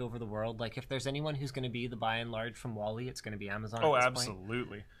to take over the world. Like, if there's anyone who's going to be the buy and large from Wall-E, it's going to be Amazon. Oh, at this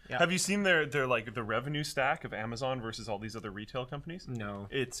absolutely. Point. Yeah. Have you seen their like the revenue stack of Amazon versus all these other retail companies? No.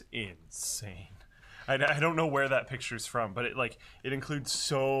 It's insane. I don't know where that picture's from, but it includes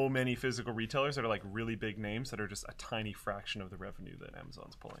so many physical retailers that are like really big names that are just a tiny fraction of the revenue that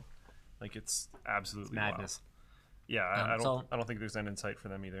Amazon's pulling. Like, it's absolutely madness. Wild. Yeah, I don't think there's end in sight for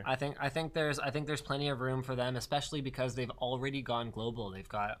them either. I think there's plenty of room for them, especially because they've already gone global.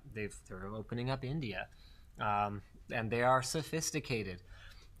 They're opening up India, and they are sophisticated.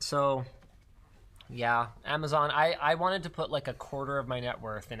 So, yeah, Amazon. I wanted to put like a quarter of my net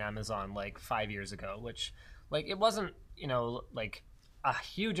worth in Amazon like 5 years ago, which like it wasn't like a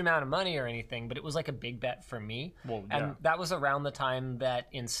huge amount of money or anything, but it was like a big bet for me. Well, yeah. And that was around the time that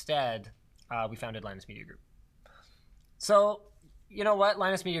instead we founded Linus Media Group. So, you know what?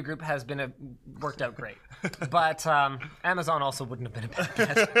 Linus Media Group has been worked out great. But Amazon also wouldn't have been a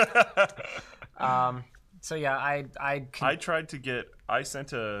bad bet. So, yeah, I tried to get... I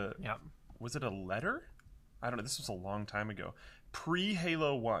sent a... Yeah. Was it a letter? I don't know. This was a long time ago.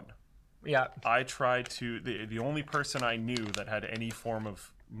 Pre-Halo 1. Yeah. I tried to... The only person I knew that had any form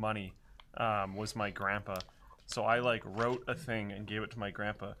of money was my grandpa. So I wrote a thing and gave it to my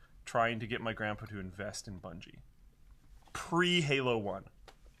grandpa, trying to get my grandpa to invest in Bungie. Pre-Halo 1.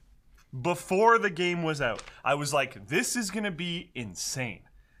 Before the game was out. I was like, this is going to be insane.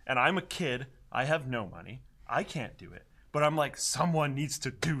 And I'm a kid. I have no money. I can't do it. But I'm like, someone needs to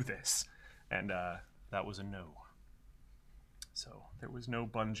do this. And that was a no. So there was no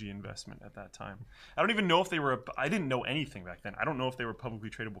Bungie investment at that time. I don't even know if they were... I didn't know anything back then. I don't know if they were a publicly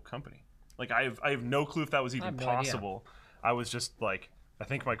tradable company. Like, I have no clue if that was even possible. I was just like... I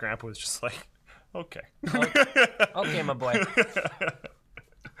think my grandpa was just like, okay. Okay, my boy.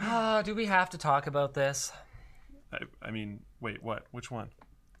 Do we have to talk about this? I mean, wait, what? Which one?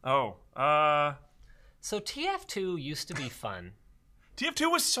 Oh, So TF2 used to be fun.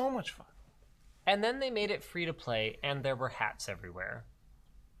 TF2 was so much fun. And then they made it free to play, and there were hats everywhere.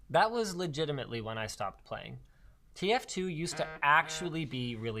 That was legitimately when I stopped playing. TF2 used to actually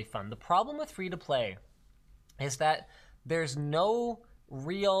be really fun. The problem with free to play is that there's no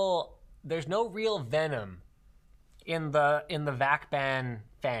real venom in the VACBAN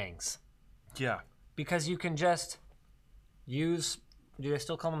fangs. Yeah. Because you can just use... Do they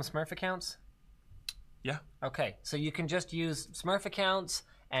still call them Smurf accounts? Yeah. Okay, so you can just use Smurf accounts,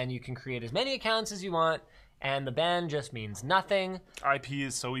 and you can create as many accounts as you want, and the ban just means nothing. IP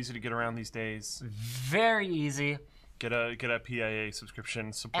is so easy to get around these days. Very easy. Get a PIA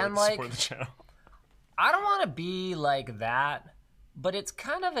subscription, support And, like, the channel. I don't want to be like that, but it's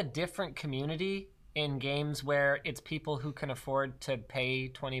kind of a different community in games where it's people who can afford to pay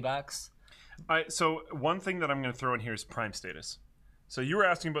 $20. So one thing that I'm going to throw in here is Prime status. So you were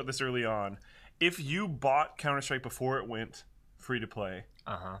asking about this early on. If you bought Counter-Strike before it went free to play,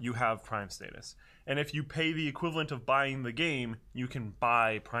 you have Prime status. And if you pay the equivalent of buying the game, you can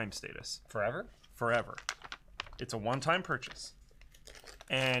buy Prime status. Forever? Forever. It's a one-time purchase.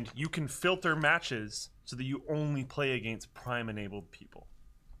 And you can filter matches so that you only play against Prime-enabled people.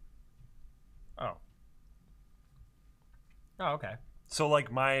 Oh. Oh, okay. So,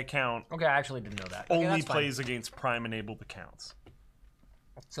 like, my account Okay, I actually didn't know that. Okay, only that's fine. plays against Prime-enabled accounts.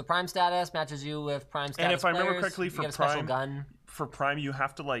 So Prime status matches you with Prime status And if I remember players. correctly, You for get a special Prime, gun. for Prime, you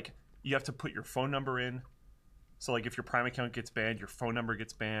have to put your phone number in. So, like, if your Prime account gets banned, your phone number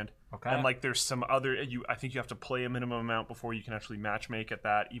gets banned. Okay. And, like, there's some other... I think you have to play a minimum amount before you can actually matchmake at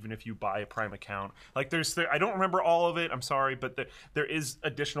that, even if you buy a Prime account. Like, I don't remember all of it, I'm sorry, but there is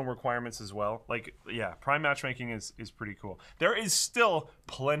additional requirements as well. Like, yeah, Prime matchmaking is pretty cool. There is still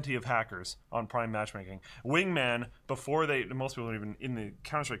plenty of hackers on Prime matchmaking. Wingman, most people don't even, in the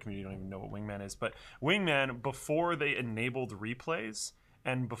Counter-Strike community, don't even know what Wingman is, but Wingman, before they enabled replays,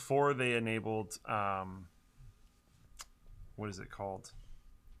 and before they enabled... what is it called?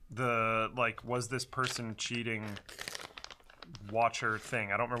 Was this person cheating watcher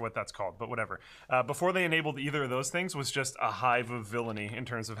thing? I don't remember what that's called, but whatever. Before they enabled either of those things was just a hive of villainy in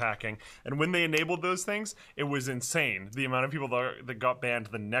terms of hacking. And when they enabled those things, it was insane. The amount of people that got banned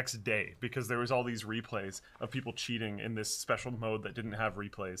the next day because there was all these replays of people cheating in this special mode that didn't have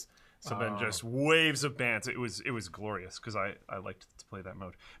replays. So then just waves of bans. It was glorious because I liked to play that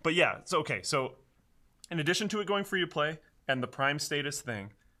mode. But yeah, so in addition to it going free to play, and the Prime status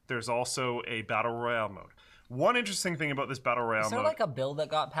thing, there's also a Battle Royale mode. One interesting thing about this Battle Royale mode... Is there like a bill that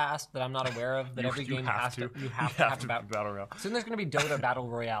got passed that I'm not aware of that every game has to... You have to have Battle Royale. Soon there's going to be Dota Battle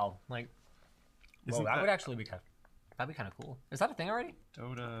Royale. Like, Isn't that would actually be that'd be kind of cool. Is that a thing already?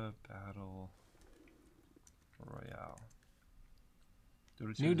 Dota Battle Royale.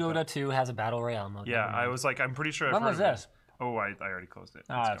 New Dota 2 has a Battle Royale mode. Yeah, I was like, I'm pretty sure I've When heard was of this? Oh, I already closed it.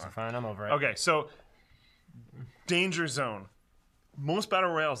 Oh, that's fine. I'm over it. Okay, so Danger Zone. Most Battle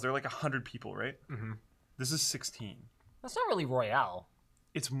Royales, they're like 100 people, right? Mm-hmm. This is 16. That's not really Royale.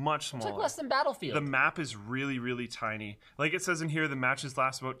 It's much smaller. It's like less than Battlefield. The map is really, really tiny. Like it says in here, the matches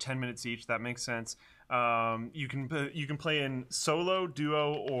last about 10 minutes each. That makes sense. You can play in solo,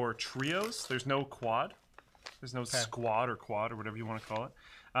 duo, or trios. There's no quad. There's no squad or quad or whatever you want to call it.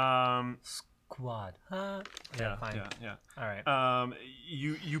 Quad. Huh? Yeah, fine. yeah. All right.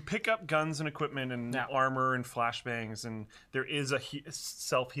 You pick up guns and equipment and armor and flashbangs, and there is a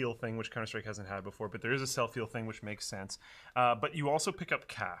self-heal thing, which Counter-Strike hasn't had before, but there is a self-heal thing, which makes sense. But you also pick up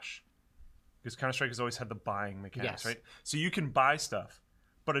cash, because Counter-Strike has always had the buying mechanics, right? So you can buy stuff,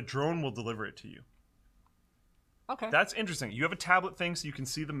 but a drone will deliver it to you. Okay. That's interesting. You have a tablet thing, so you can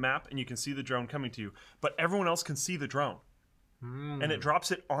see the map, and you can see the drone coming to you, but everyone else can see the drone. And it drops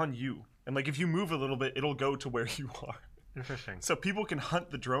it on you. And like if you move a little bit, it'll go to where you are. Interesting. So people can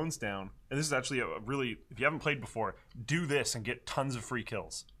hunt the drones down. And this is actually a really, if you haven't played before, do this and get tons of free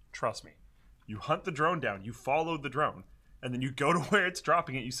kills. Trust me. You hunt the drone down, you follow the drone, and then you go to where it's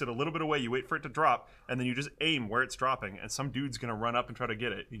dropping it, you sit a little bit away, you wait for it to drop, and then you just aim where it's dropping, and some dude's gonna run up and try to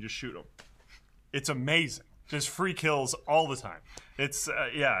get it. You just shoot him. It's amazing. Just free kills all the time. It's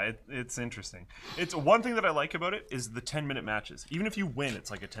it's interesting. It's one thing that I like about it is the 10-minute matches. Even if you win, it's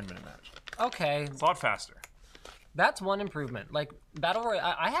like a 10-minute match. Okay. It's a lot faster. That's one improvement. Like Battle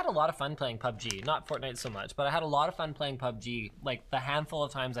Royale, I had a lot of fun playing PUBG. Not Fortnite so much, but I had a lot of fun playing PUBG. Like the handful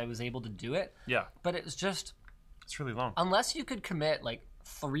of times I was able to do it. Yeah. But it's just, it's really long. Unless you could commit like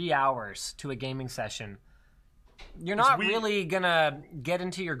 3 hours to a gaming session, you're not really gonna get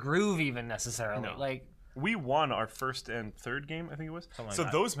into your groove even necessarily. No. Like. We won our first and third game, I think it was. So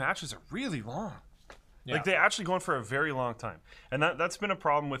those matches are really long. Yeah. Like they actually go on for a very long time. And that's been a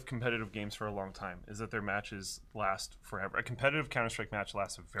problem with competitive games for a long time, is that their matches last forever. A competitive Counter-Strike match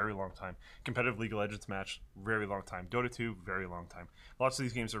lasts a very long time. Competitive League of Legends match, very long time. Dota 2, very long time. Lots of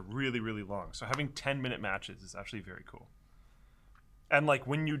these games are really, really long. So having 10-minute matches is actually very cool. And like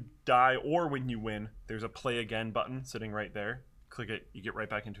when you die or when you win, there's a play again button sitting right there. Click it, you get right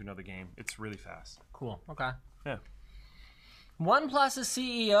back into another game. It's really fast. Cool. Okay. Yeah. OnePlus's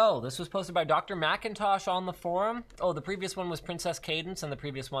CEO. This was posted by Dr. McIntosh on the forum. Oh, the previous one was Princess Cadence, and the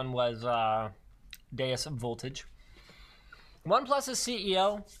previous one was Deus Voltage. OnePlus's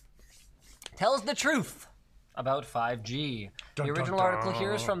CEO tells the truth about 5G. Dun, The original dun, article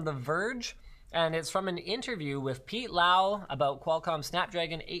here is dun. from The Verge, and it's from an interview with Pete Lau about Qualcomm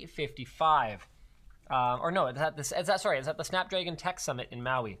Snapdragon 855. It's at the Snapdragon Tech Summit in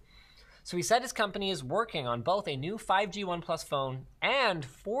Maui. So he said his company is working on both a new 5G OnePlus phone and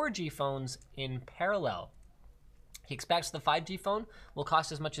 4G phones in parallel. He expects the 5G phone will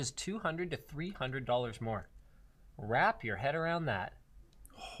cost as much as $200 to $300 more. Wrap your head around that.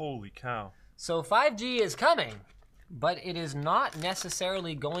 Holy cow. So 5G is coming, but it is not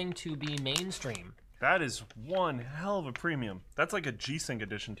necessarily going to be mainstream. That is one hell of a premium. That's like a G-Sync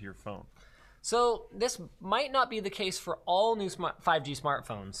addition to your phone. So this might not be the case for all new 5G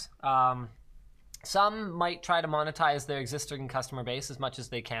smartphones. Some might try to monetize their existing customer base as much as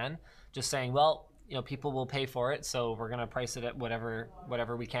they can, just saying, well, people will pay for it, so we're going to price it at whatever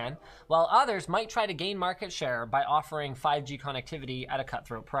we can. While others might try to gain market share by offering 5G connectivity at a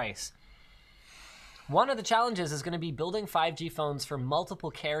cutthroat price. One of the challenges is going to be building 5G phones for multiple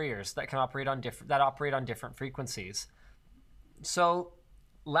carriers that can operate on different frequencies. So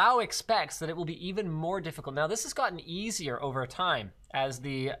Lau expects that it will be even more difficult. Now, this has gotten easier over time as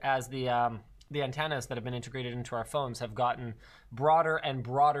the antennas that have been integrated into our phones have gotten broader and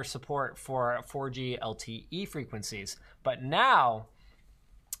broader support for 4G LTE frequencies. But now,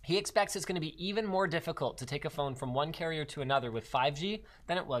 he expects it's going to be even more difficult to take a phone from one carrier to another with 5G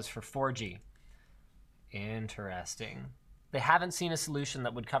than it was for 4G. Interesting. They haven't seen a solution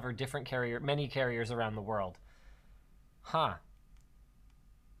that would cover many carriers around the world. Huh.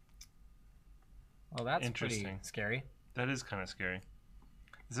 Well, that's pretty scary. That is kind of scary.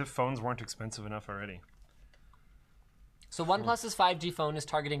 As if phones weren't expensive enough already. So OnePlus's 5G phone is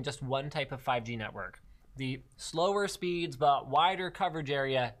targeting just one type of 5G network. The slower speeds but wider coverage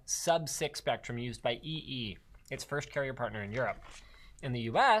area sub-6 spectrum used by EE, its first carrier partner in Europe. In the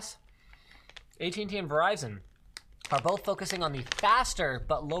US, AT&T and Verizon are both focusing on the faster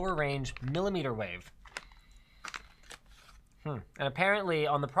but lower range millimeter wave. And apparently,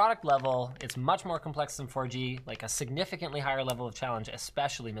 on the product level, it's much more complex than 4G, like a significantly higher level of challenge,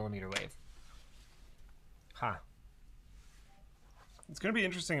 especially millimeter wave. Huh. It's going to be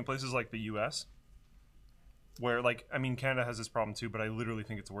interesting in places like the US, where, Canada has this problem too, but I literally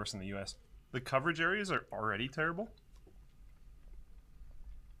think it's worse in the US. The coverage areas are already terrible.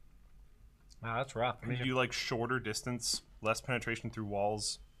 Wow, that's rough. I mean, you do shorter distance, less penetration through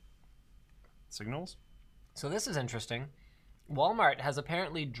walls signals. So this is interesting. Walmart has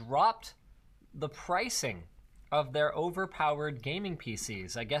apparently dropped the pricing of their overpowered gaming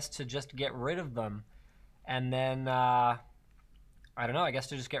PCs, I guess to just get rid of them. And then, I guess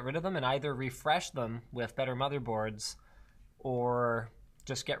to just get rid of them and either refresh them with better motherboards or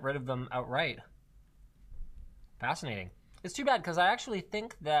just get rid of them outright. Fascinating. It's too bad because I actually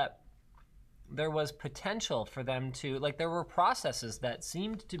think that there was potential for them to, there were processes that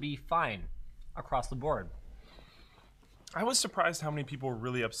seemed to be fine across the board. I was surprised how many people were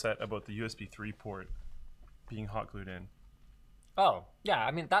really upset about the USB 3 port being hot glued in. Oh, yeah.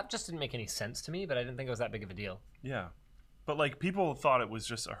 I mean, that just didn't make any sense to me, but I didn't think it was that big of a deal. Yeah. But, people thought it was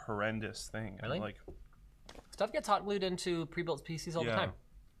just a horrendous thing. Really? And, stuff gets hot glued into pre-built PCs all the time.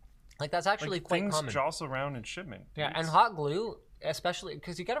 That's actually quite common. Things jostle around in shipment. Yeah, and hot glue, especially,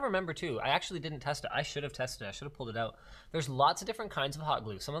 because you got to remember, too, I actually didn't test it. I should have tested it. I should have pulled it out. There's lots of different kinds of hot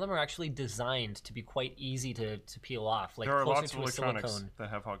glue. Some of them are actually designed to be quite easy to peel off. There are lots of electronics that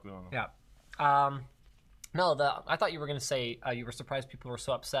have hot glue on them. Yeah. I thought you were going to say you were surprised people were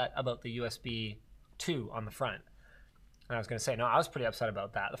so upset about the USB 2 on the front. And I was going to say, no, I was pretty upset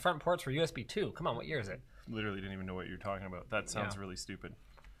about that. The front ports were USB 2. Come on, what year is it? Literally didn't even know what you're talking about. That sounds really stupid.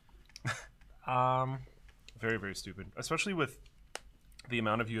 Very, very stupid. Especially with the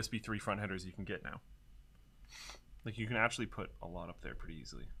amount of USB 3 front headers you can get now. You can actually put a lot up there pretty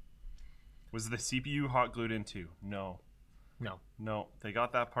easily. Was the CPU hot glued in too? No. No, they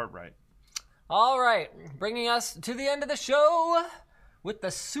got that part right. All right, bringing us to the end of the show with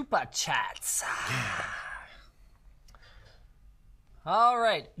the super chats. Yeah. All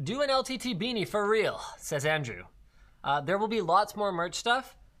right, do an LTT beanie for real, says Andrew. There will be lots more merch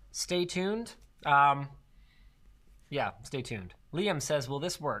stuff. Stay tuned. Stay tuned. Liam says, will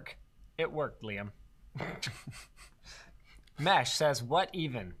this work? It worked, Liam. Mesh says, what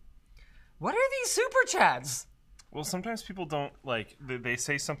even? What are these super chats? Well, sometimes people don't, they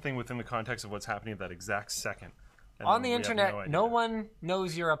say something within the context of what's happening at that exact second. On the internet, no one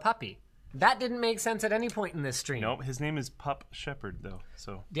knows you're a puppy. That didn't make sense at any point in this stream. Nope, his name is Pup Shepherd, though.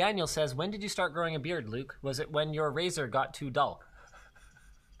 So Daniel says, when did you start growing a beard, Luke? Was it when your razor got too dull?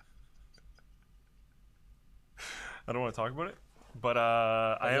 I don't want to talk about it. But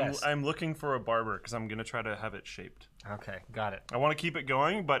yes. I'm looking for a barber because I'm gonna try to have it shaped. Okay, got it. I want to keep it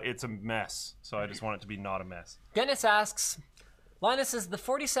going, but it's a mess. So I just want it to be not a mess. Dennis asks, Linus, is the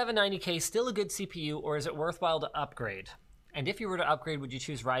 4790K still a good CPU, or is it worthwhile to upgrade? And if you were to upgrade, would you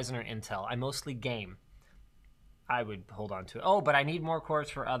choose Ryzen or Intel? I mostly game. I would hold on to it. Oh, but I need more cores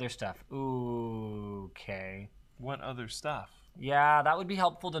for other stuff. Ooh, okay. What other stuff? Yeah, that would be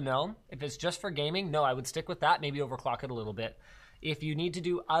helpful to know. If it's just for gaming, no, I would stick with that. Maybe overclock it a little bit. If you need to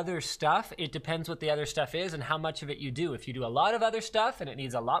do other stuff, it depends what the other stuff is and how much of it you do. If you do a lot of other stuff and it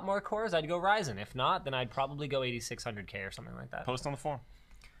needs a lot more cores, I'd go Ryzen. If not, then I'd probably go 8600K or something like that. Post on the forum.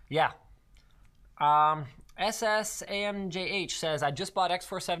 Yeah. SSAMJH says, I just bought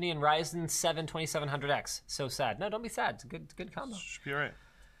X470 and Ryzen 7 2700X. So sad. No, don't be sad. It's a good combo. Should be all right.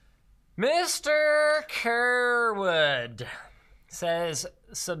 Mr. Kerwood says,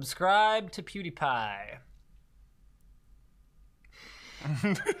 subscribe to PewDiePie.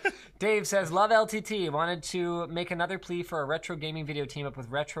 Dave says, love LTT. Wanted to make another plea for a retro gaming video team up with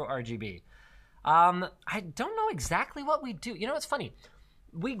retro RGB. I don't know exactly what we do. You know, it's funny.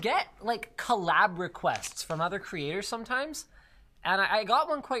 We get like collab requests from other creators sometimes. And I got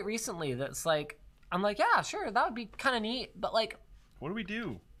one quite recently that's like, I'm like, yeah, sure, that would be kind of neat. But like, what do we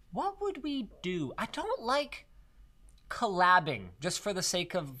do? What would we do? I don't like collabing just for the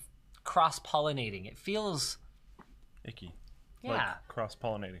sake of cross-pollinating. It feels icky. Yeah. Like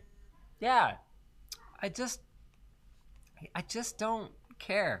cross-pollinating. Yeah. I just don't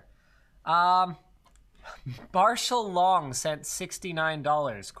care. Marshall Long sent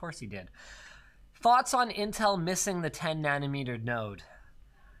 $69. Of course he did. Thoughts on Intel missing the 10 nanometer node?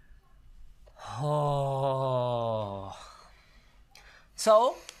 Oh.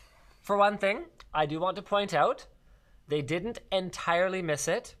 So, for one thing, I do want to point out they didn't entirely miss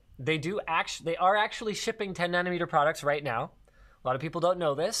it. They are actually shipping 10 nanometer products right now. A lot of people don't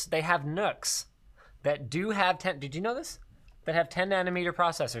know this. They have NUCs that do have 10. Did you know this? That have 10 nanometer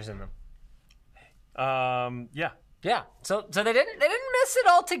processors in them. Yeah. Yeah. So they didn't miss it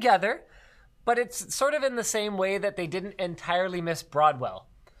altogether, but it's sort of in the same way that they didn't entirely miss Broadwell.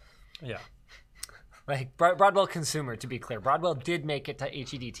 Yeah. Like Broadwell Consumer, to be clear. Broadwell did make it to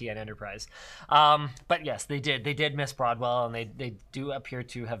HEDT and Enterprise. But yes, they did. They did miss Broadwell, and they do appear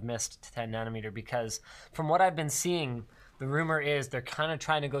to have missed 10 nanometer because from what I've been seeing, the rumor is they're kind of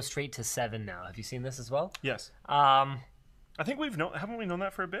trying to go straight to 7 now. Have you seen this as well? Yes. I think haven't we known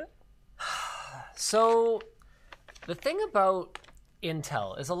that for a bit? So the thing about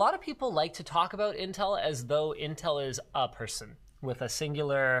Intel is a lot of people like to talk about Intel as though Intel is a person with a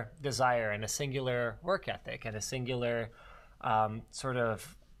singular desire and a singular work ethic and a singular sort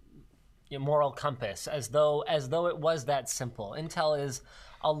of moral compass, as though it was that simple. Intel is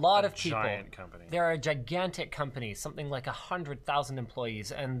a lot of people. Giant company. They're a gigantic company, something like 100,000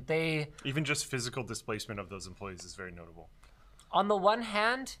 employees, and even just physical displacement of those employees is very notable. On the one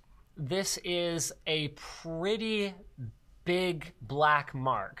hand, this is a pretty big black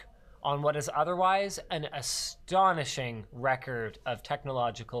mark on what is otherwise an astonishing record of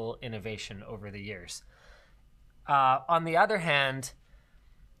technological innovation over the years. On the other hand,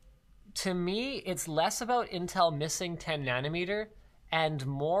 to me, it's less about Intel missing 10 nanometer and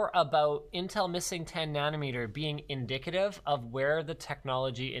more about Intel missing 10 nanometer being indicative of where the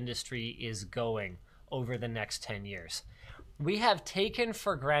technology industry is going over the next 10 years. We have taken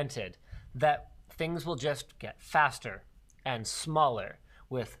for granted that things will just get faster and smaller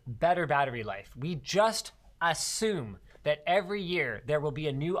with better battery life. We just assume that every year there will be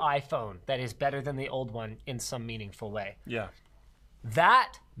a new iPhone that is better than the old one in some meaningful way. Yeah.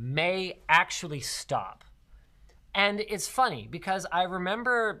 That may actually stop. And it's funny because I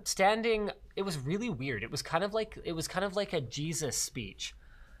remember standing, it was really weird. It was kind of like a Jesus speech.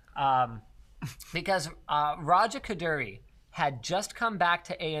 Because Raja Koduri had just come back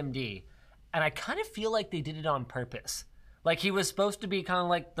to AMD, and I kind of feel like they did it on purpose. Like he was supposed to be kind of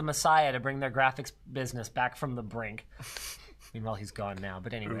like the messiah to bring their graphics business back from the brink. Meanwhile, he's gone now.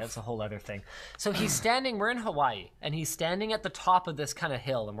 But anyway, that's a whole other thing. So he's standing, we're in Hawaii, and he's standing at the top of this kind of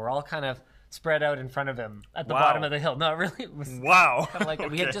hill, and we're all kind of spread out in front of him at the bottom of the hill. No, it really was wow. Kind of like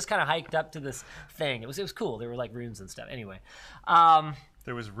we had just kind of hiked up to this thing. It was cool. There were like runes and stuff. Anyway.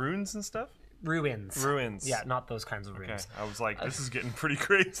 There was runes and stuff? Ruins. Yeah, not those kinds of runes. Okay. I was like, this is getting pretty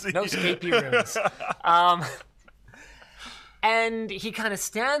crazy. No scapy runes. And he kind of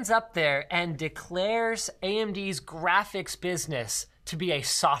stands up there and declares AMD's graphics business to be a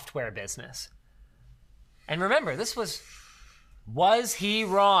software business. And remember, this was he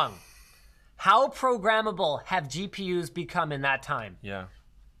wrong? How programmable have GPUs become in that time? Yeah.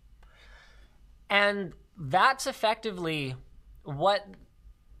 And that's effectively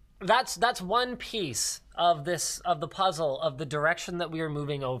that's one piece of the puzzle of the direction that we are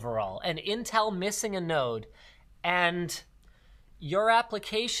moving overall. And Intel missing a node and your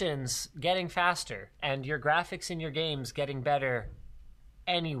applications getting faster and your graphics in your games getting better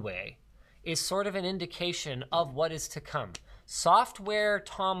anyway is sort of an indication of what is to come. Software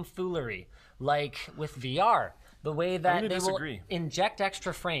tomfoolery, like with VR, the way that they will inject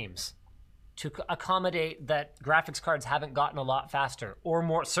extra frames to accommodate that graphics cards haven't gotten a lot faster or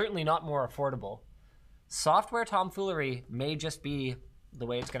more, certainly not more affordable. Software tomfoolery may just be the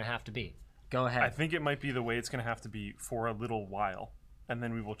way it's going to have to be. Go ahead. I think it might be the way it's going to have to be for a little while, and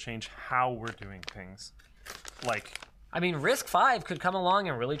then we will change how we're doing things. Like, I mean, Risk 5 could come along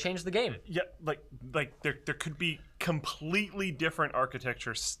and really change the game. Yeah, like there could be completely different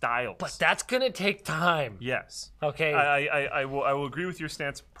architecture styles. But that's going to take time. Yes. Okay. I will agree with your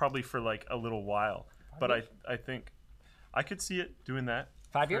stance probably for like a little while. But I think I could see it doing that.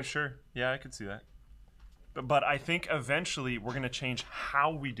 5 years? For sure. Yeah, I could see that. But I think eventually we're going to change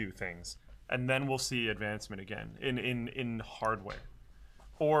how we do things. And then we'll see advancement again in hardware.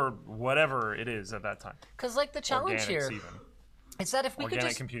 Or whatever it is at that time. Because like the challenge here is that if we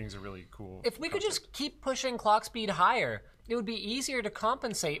Organic computing is a really cool If we concept. could just keep pushing clock speed higher, it would be easier to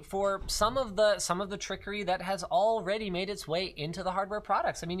compensate for some of the trickery that has already made its way into the hardware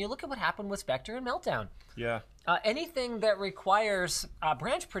products. I mean, you look at what happened with Spectre and Meltdown. Yeah. Anything that requires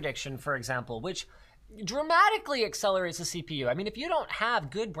branch prediction, for example, which dramatically accelerates the CPU. I mean, if you don't have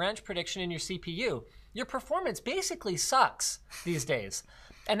good branch prediction in your CPU, your performance basically sucks these days.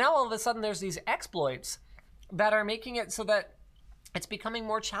 And now all of a sudden there's these exploits that are making it so that it's becoming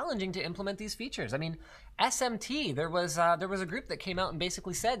more challenging to implement these features. I mean, SMT, there was a group that came out and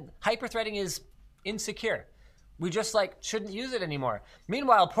basically said hyperthreading is insecure. We just shouldn't use it anymore.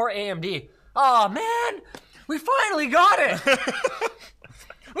 Meanwhile, poor AMD, oh man, we finally got it.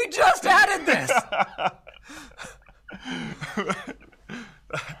 We just added this.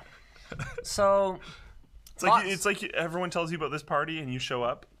 So it's like everyone tells you about this party and you show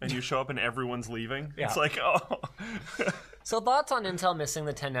up and everyone's leaving. Yeah. It's like, oh. So thoughts on Intel missing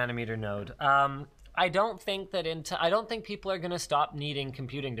the 10 nanometer node? I don't think people are going to stop needing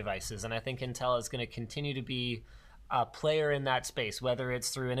computing devices, and I think Intel is going to continue to be a player in that space, whether it's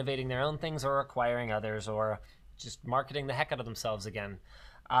through innovating their own things or acquiring others or just marketing the heck out of themselves again.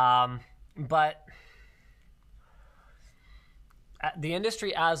 But the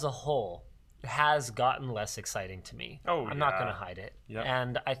industry as a whole has gotten less exciting to me. I'm not going to hide it. Yep.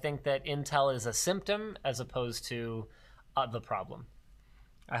 And I think that Intel is a symptom as opposed to the problem.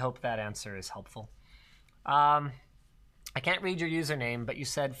 I hope that answer is helpful. I can't read your username, but you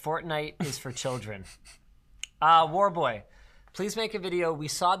said Fortnite is for children. Warboy, please make a video. We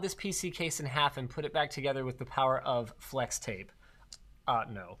sawed this PC case in half and put it back together with the power of flex tape.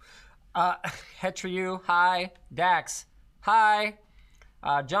 No. Hetriu, hi. Dax, hi.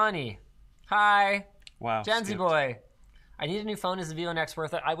 Johnny, hi. Wow. Janzy boy, I need a new phone. Is the Vivo Nex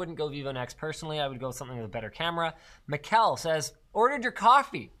worth it? I wouldn't go Vivo Nex personally. I would go with something with a better camera. Mikkel says, ordered your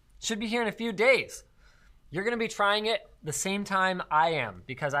coffee. Should be here in a few days. You're going to be trying it the same time I am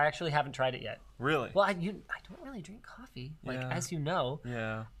because I actually haven't tried it yet. Really? Well, I don't really drink coffee, as you know.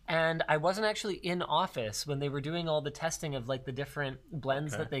 Yeah. And I wasn't actually in office when they were doing all the testing of the different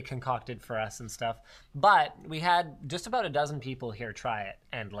blends that they concocted for us and stuff. But we had just about a dozen people here try it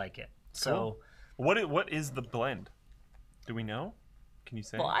and like it. So, cool. What is the blend? Do we know? Can you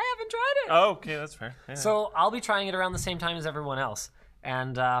say? Well, I haven't tried it. Oh, okay, that's fair. Yeah. So I'll be trying it around the same time as everyone else.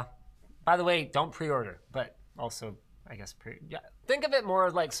 And by the way, don't pre-order, but also, I guess, think of it more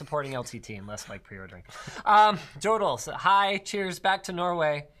like supporting LTT and less like pre-ordering. Jodel, hi, cheers, back to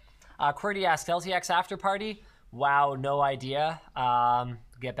Norway. QWERTY asks, LTX after party? Wow, no idea.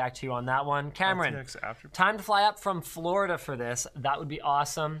 Get back to you on that one. Cameron, time to fly up from Florida for this. That would be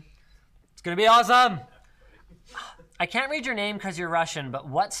awesome. It's going to be awesome. I can't read your name because you're Russian, but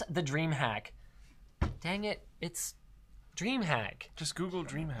what's the dream hack? Dang it, it's dream hack. Just Google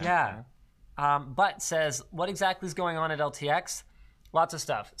dream hack. Yeah. But says, what exactly is going on at LTX? Lots of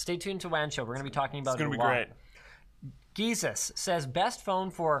stuff. Stay tuned to WAN Show. We're going to be talking about it a lot. It's going to be great. Jesus says, best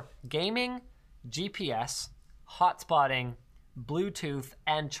phone for gaming, GPS, hotspotting, Bluetooth,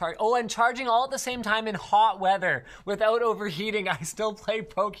 and charging all at the same time in hot weather without overheating. I still play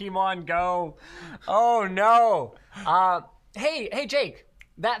Pokemon Go. Oh, no. Hey, Jake,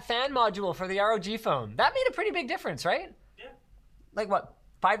 that fan module for the ROG phone, that made a pretty big difference, right? Yeah. Like what,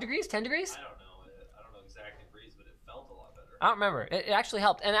 5 degrees, 10 degrees? I don't know exact degrees, but it felt a lot better. I don't remember. It actually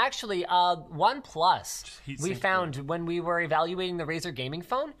helped. And actually, OnePlus, we found when we were evaluating the Razer gaming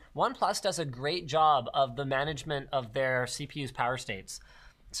phone, OnePlus does a great job of the management of their CPU's power states.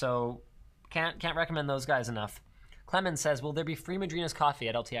 So can't recommend those guys enough. Clemens says, will there be free Madrina's coffee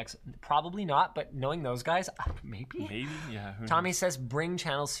at LTX? Probably not, but knowing those guys, maybe? Maybe, yeah. Tommy says, bring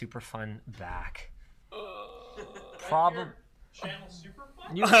Channel Super Fun back. Probably. Channel Super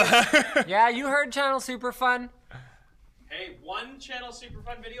Fun? Yeah, you heard Channel Super Fun. Hey, one Channel Super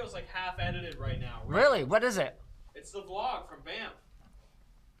Fun video is like half edited right now. Right? Really? What is it? It's the vlog from Banff.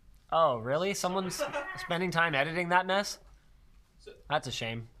 Oh, really? Someone's spending time editing that mess? That's a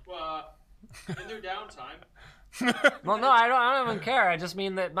shame. In their downtime. Well, no, I don't even care. I just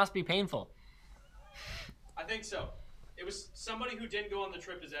mean that it must be painful. I think so. It was somebody who didn't go on the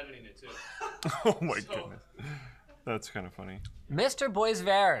trip is editing it too. Oh my goodness. That's kind of funny. Mr.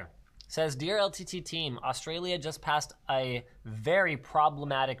 Boisvert says, Dear LTT team, Australia just passed a very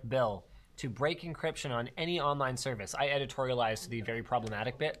problematic bill to break encryption on any online service. I editorialized the very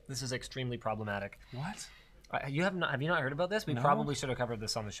problematic bit. This is extremely problematic. What? Have you not heard about this? We No. probably should have covered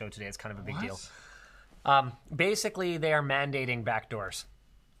this on the show today. It's kind of a big deal. Basically, they are mandating backdoors.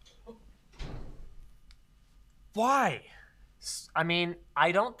 Why? I mean,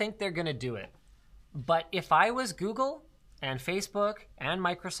 I don't think they're going to do it. But if I was Google and Facebook and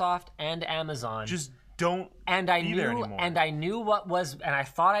Microsoft and Amazon, Just don't and I be there knew anymore. and I knew what was and I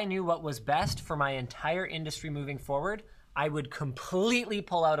thought I knew what was best for my entire industry moving forward, I would completely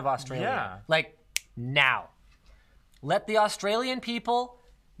pull out of Australia. Yeah. Like now. Let the Australian people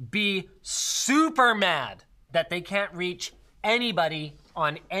be super mad that they can't reach anybody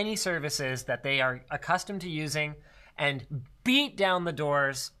on any services that they are accustomed to using, and beat down the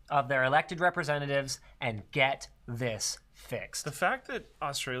doors of their elected representatives and get this fixed. The fact that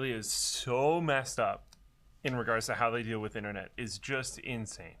Australia is so messed up in regards to how they deal with internet is just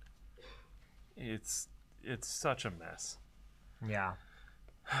insane. It's such a mess. Yeah.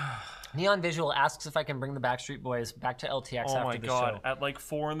 Neon Visual asks if I can bring the Backstreet Boys back to LTX Oh after my the god! show. At like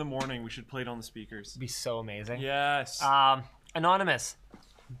 4 a.m, we should play it on the speakers. It'd be so amazing. Yes. Anonymous,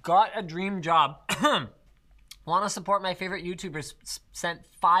 got a dream job. Want to support my favorite YouTubers? Sent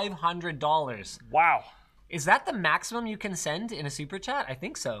 $500. Wow. Is that the maximum you can send in a super chat? I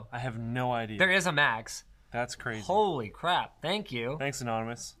think so. I have no idea. There is a max. That's crazy. Holy crap! Thank you. Thanks,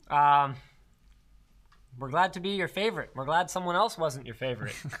 Anonymous. We're glad to be your favorite. We're glad someone else wasn't your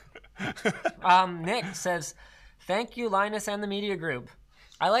favorite. Nick says, thank you, Linus and the Media Group.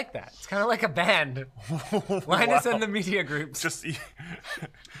 I like that. It's kind of like a band. Linus and the Media Group. Just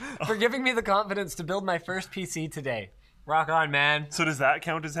For giving me the confidence to build my first PC today. Rock on, man. so does that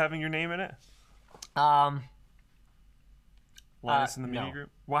count as having your name in it? Linus in the media no. group.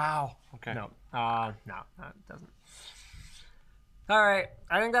 Wow. Okay. No, it doesn't. All right,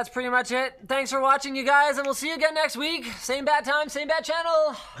 I think that's pretty much it. Thanks for watching, you guys, and we'll see you again next week. Same bat time, same bat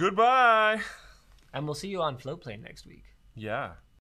channel. Goodbye. And we'll see you on Floatplane next week. Yeah.